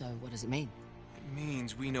resemblance, so what does it mean? It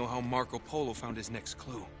means we know how Marco Polo found his next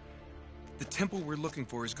clue. The temple we're looking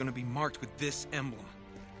for is going to be marked with this emblem.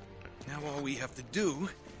 Now all we have to do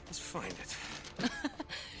is find it.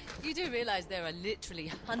 You do realize there are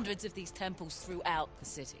literally hundreds of these temples throughout the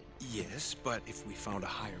city? Yes, but if we found a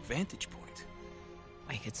higher vantage point...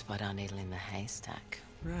 We could spot our needle in the haystack.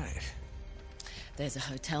 Right. There's a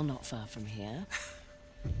hotel not far from here.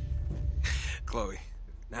 Chloe,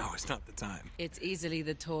 now is not the time. It's easily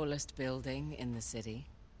the tallest building in the city.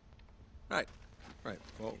 Right. Right.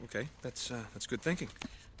 Well, okay. That's good thinking.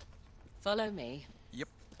 Follow me. Yep.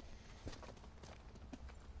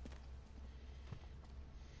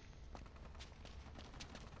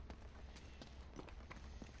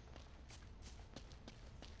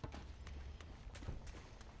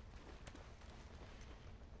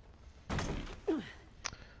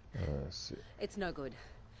 Let's see. It's no good.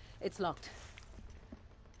 It's locked.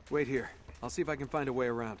 Wait here. I'll see if I can find a way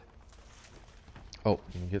around. Oh,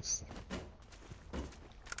 he gets.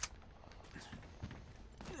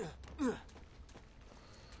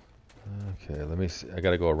 Okay, let me see. I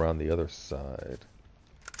gotta go around the other side.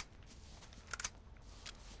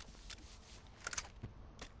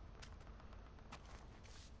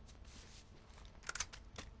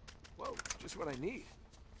 Whoa, just what I need.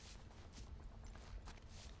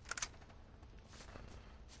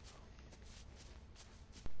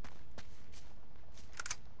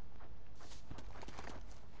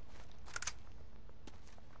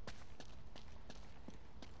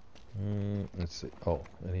 Let's see. Oh,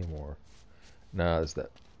 any more? Nah, it's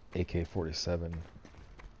that AK-47.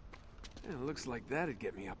 Yeah, it looks like that'd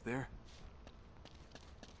get me up there.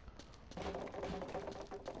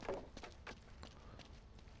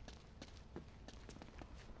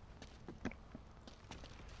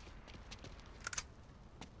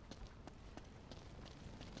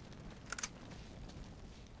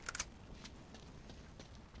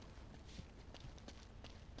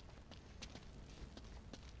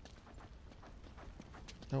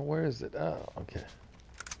 Oh, where is it? Oh, okay.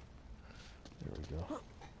 There we go.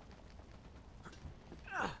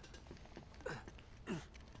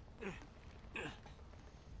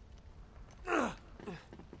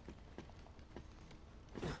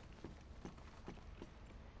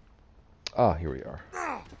 Ah, here we are.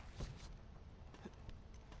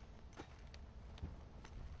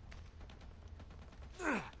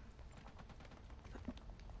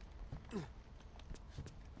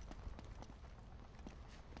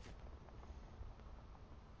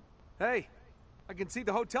 Hey, I can see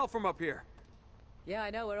the hotel from up here. Yeah, I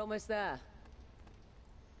know, we're almost there.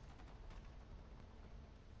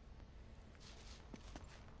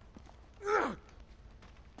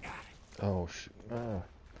 Oh,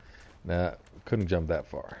 nah, couldn't jump that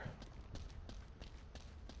far.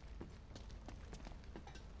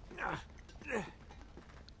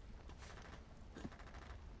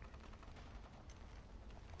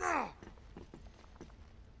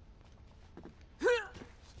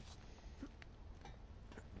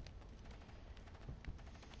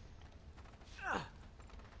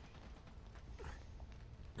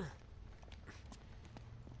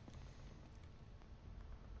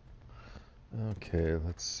 Okay,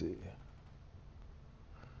 let's see.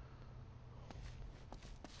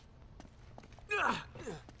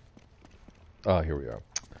 Oh, here we are.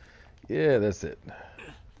 Yeah, that's it.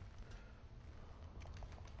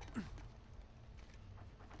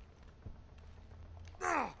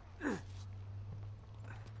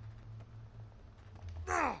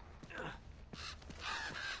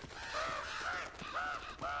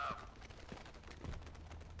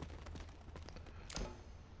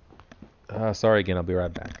 Sorry again, I'll be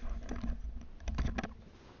right back.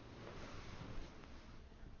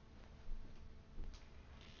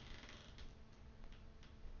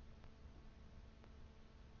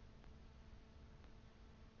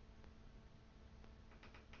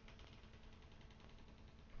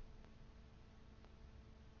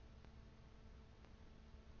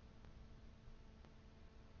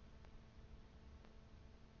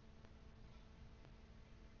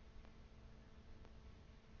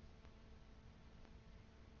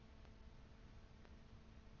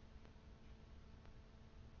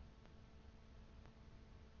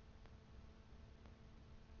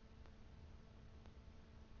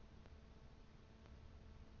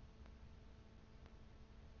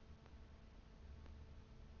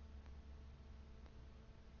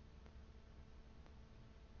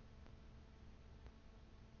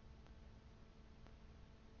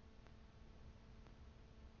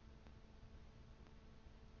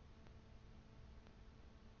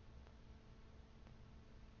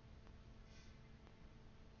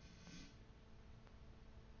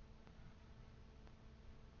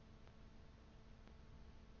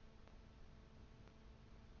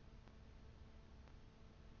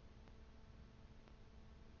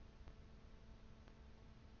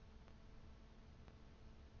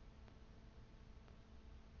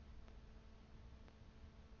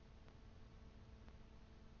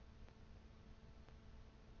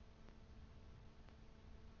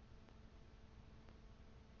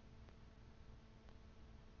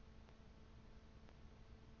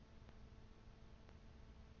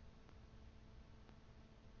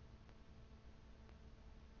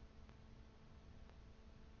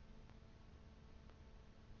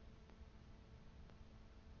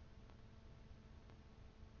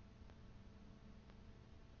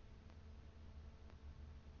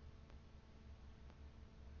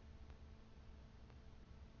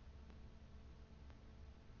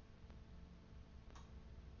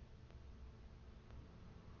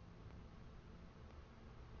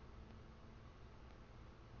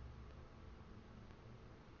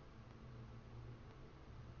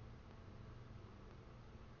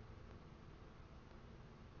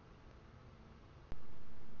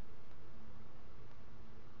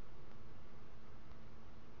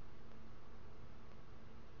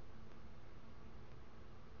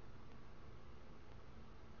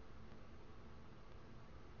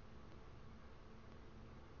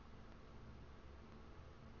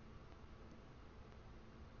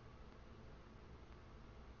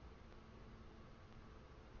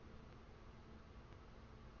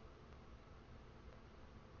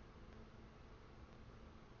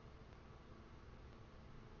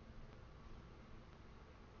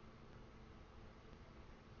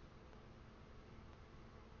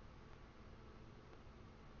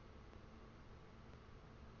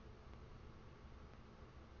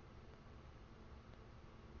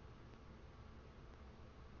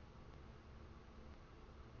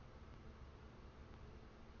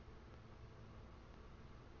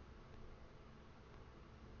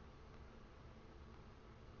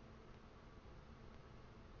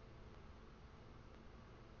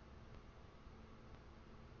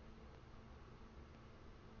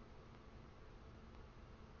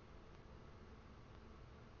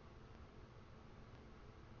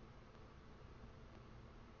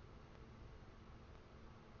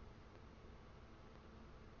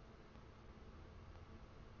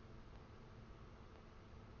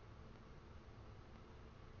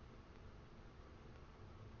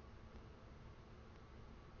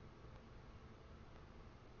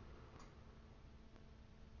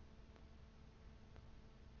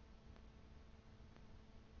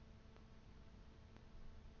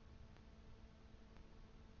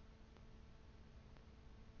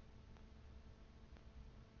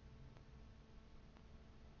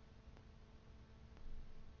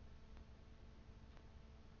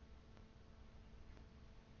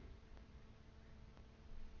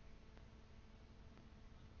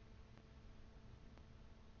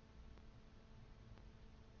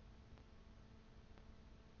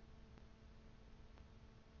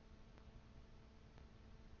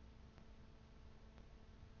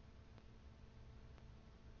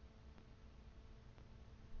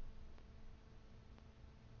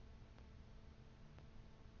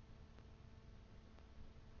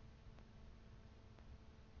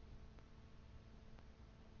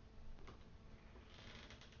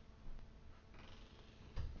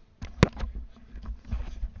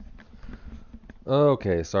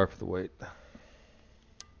 Okay, sorry for the wait.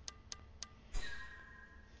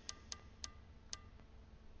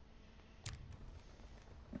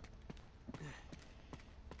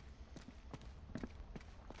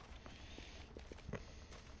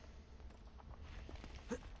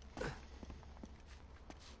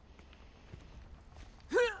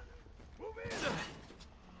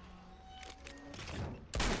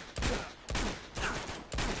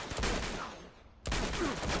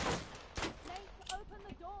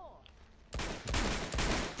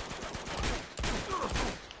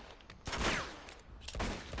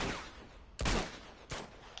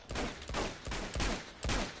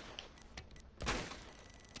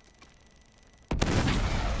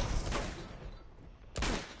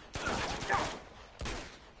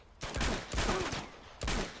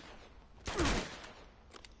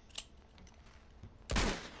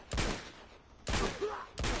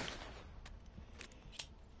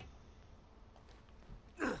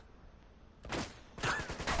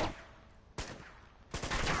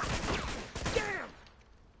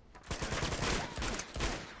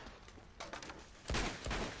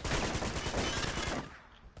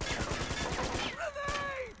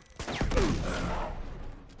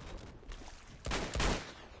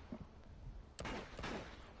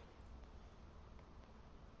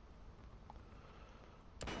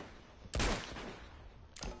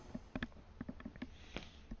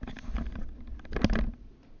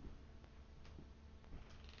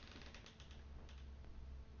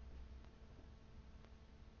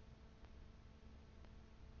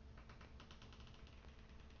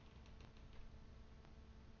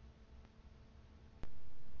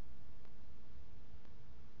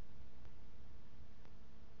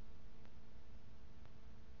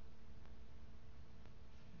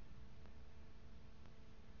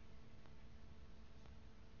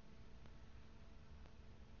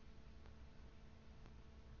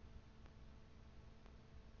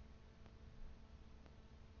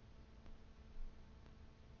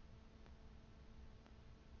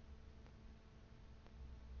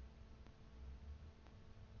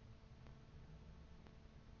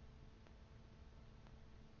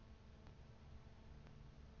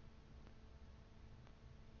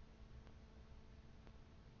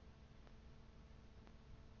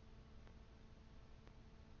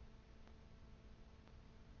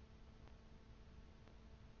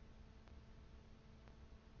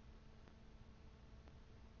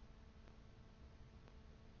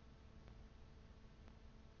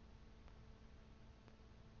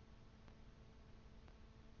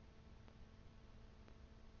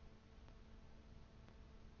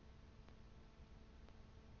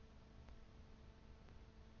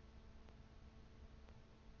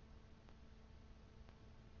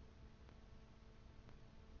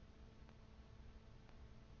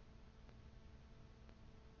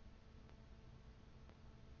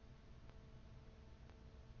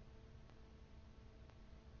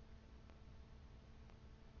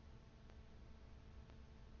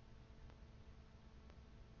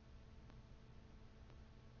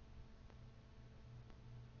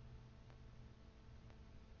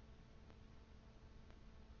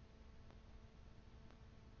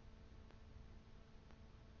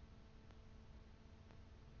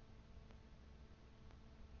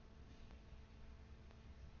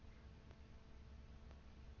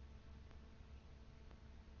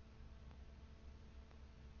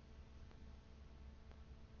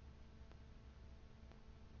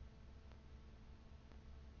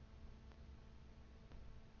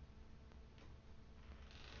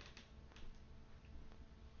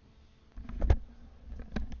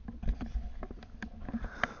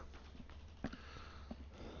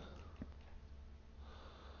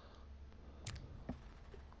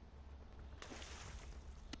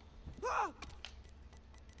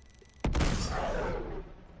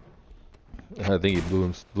 I think he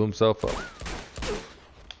blew himself up.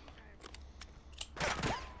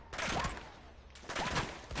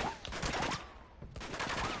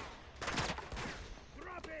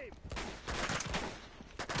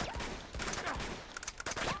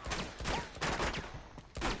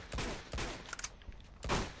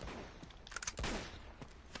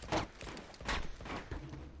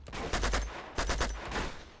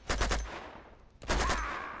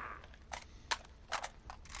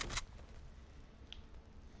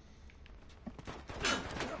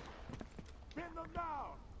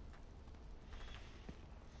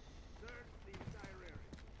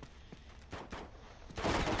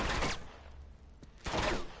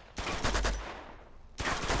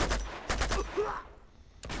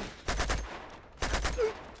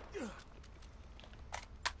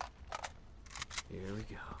 Here we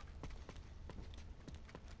go.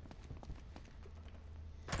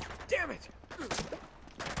 Damn it!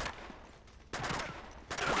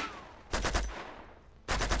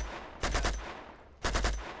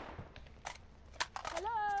 Hello?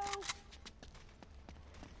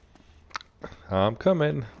 I'm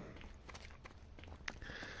coming.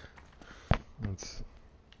 Let's...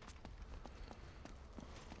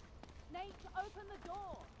 Nate, open the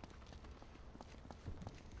door.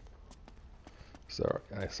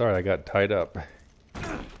 Sorry, I got tied up.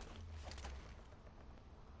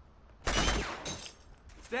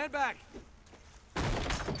 Stand back!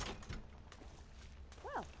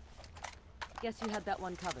 Well, guess you had that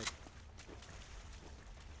one covered.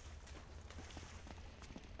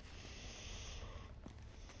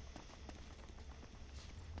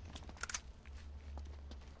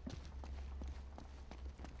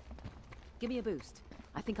 Give me a boost.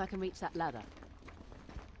 I think I can reach that ladder.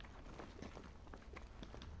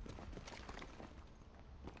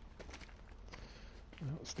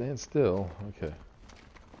 No, stand still. Okay.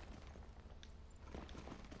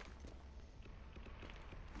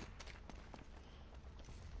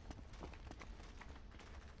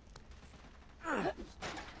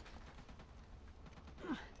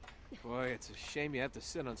 Boy, it's a shame you have to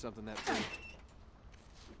sit on something that big.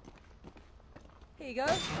 Here you go.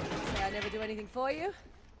 Say I never do anything for you.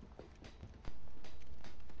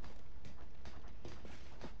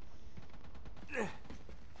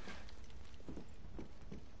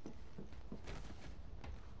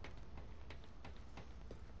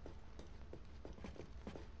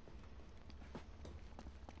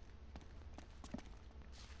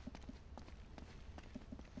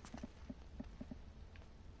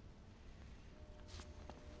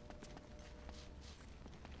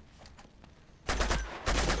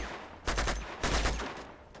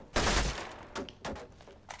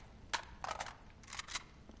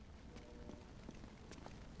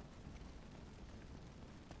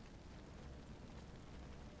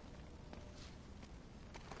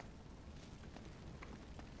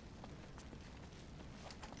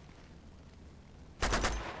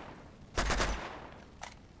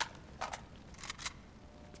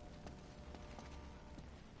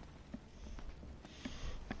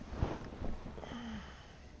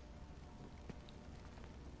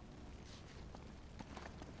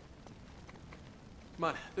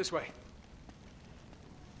 Come on, this way.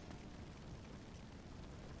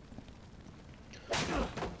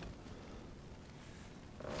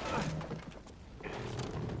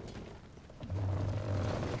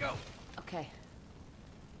 Go. Okay.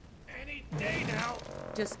 Any day now.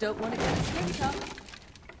 Just don't want to get a splinter.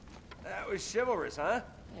 That was chivalrous, huh?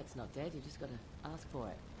 Yeah, it's not dead. You just gotta ask for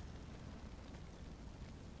it.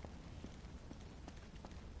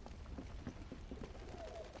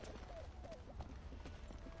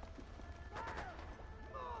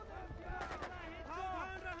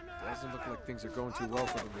 Doesn't look like things are going too well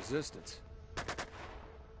for the resistance.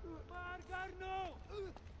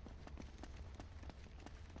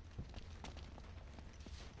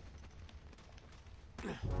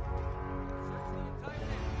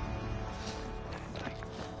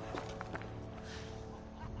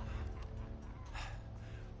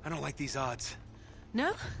 I don't like these odds.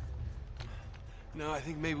 No? No, I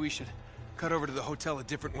think maybe we should cut over to the hotel a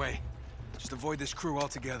different way. Just avoid this crew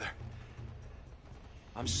altogether.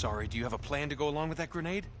 I'm sorry, do you have a plan to go along with that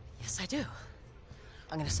grenade? Yes, I do.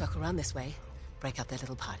 I'm gonna circle around this way, break up their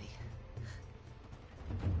little party.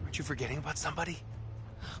 Aren't you forgetting about somebody?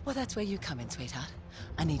 Well, that's where you come in, sweetheart.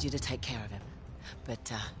 I need you to take care of him.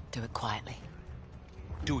 But, do it quietly.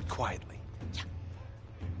 Do it quietly. Yeah.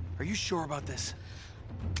 Are you sure about this?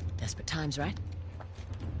 Desperate times, right?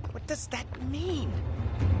 What does that mean?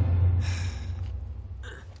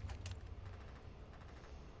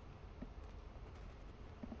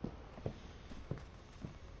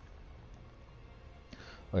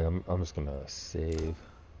 Wait, I'm just gonna save.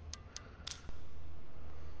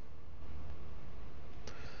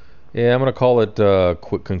 Yeah, I'm gonna call it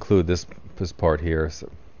quick conclude this part here. So.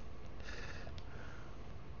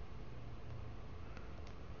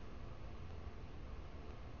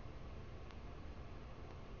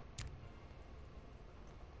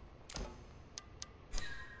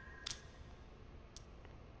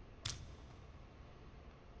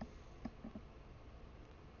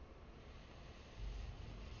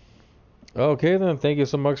 Okay then, thank you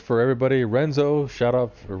so much for everybody. Renzo, shout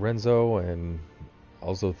out for Renzo, and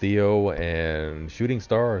also Theo and Shooting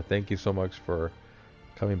Star. Thank you so much for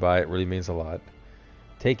coming by. It really means a lot.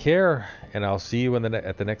 Take care, and I'll see you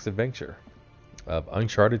at the next adventure of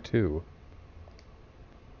Uncharted 2.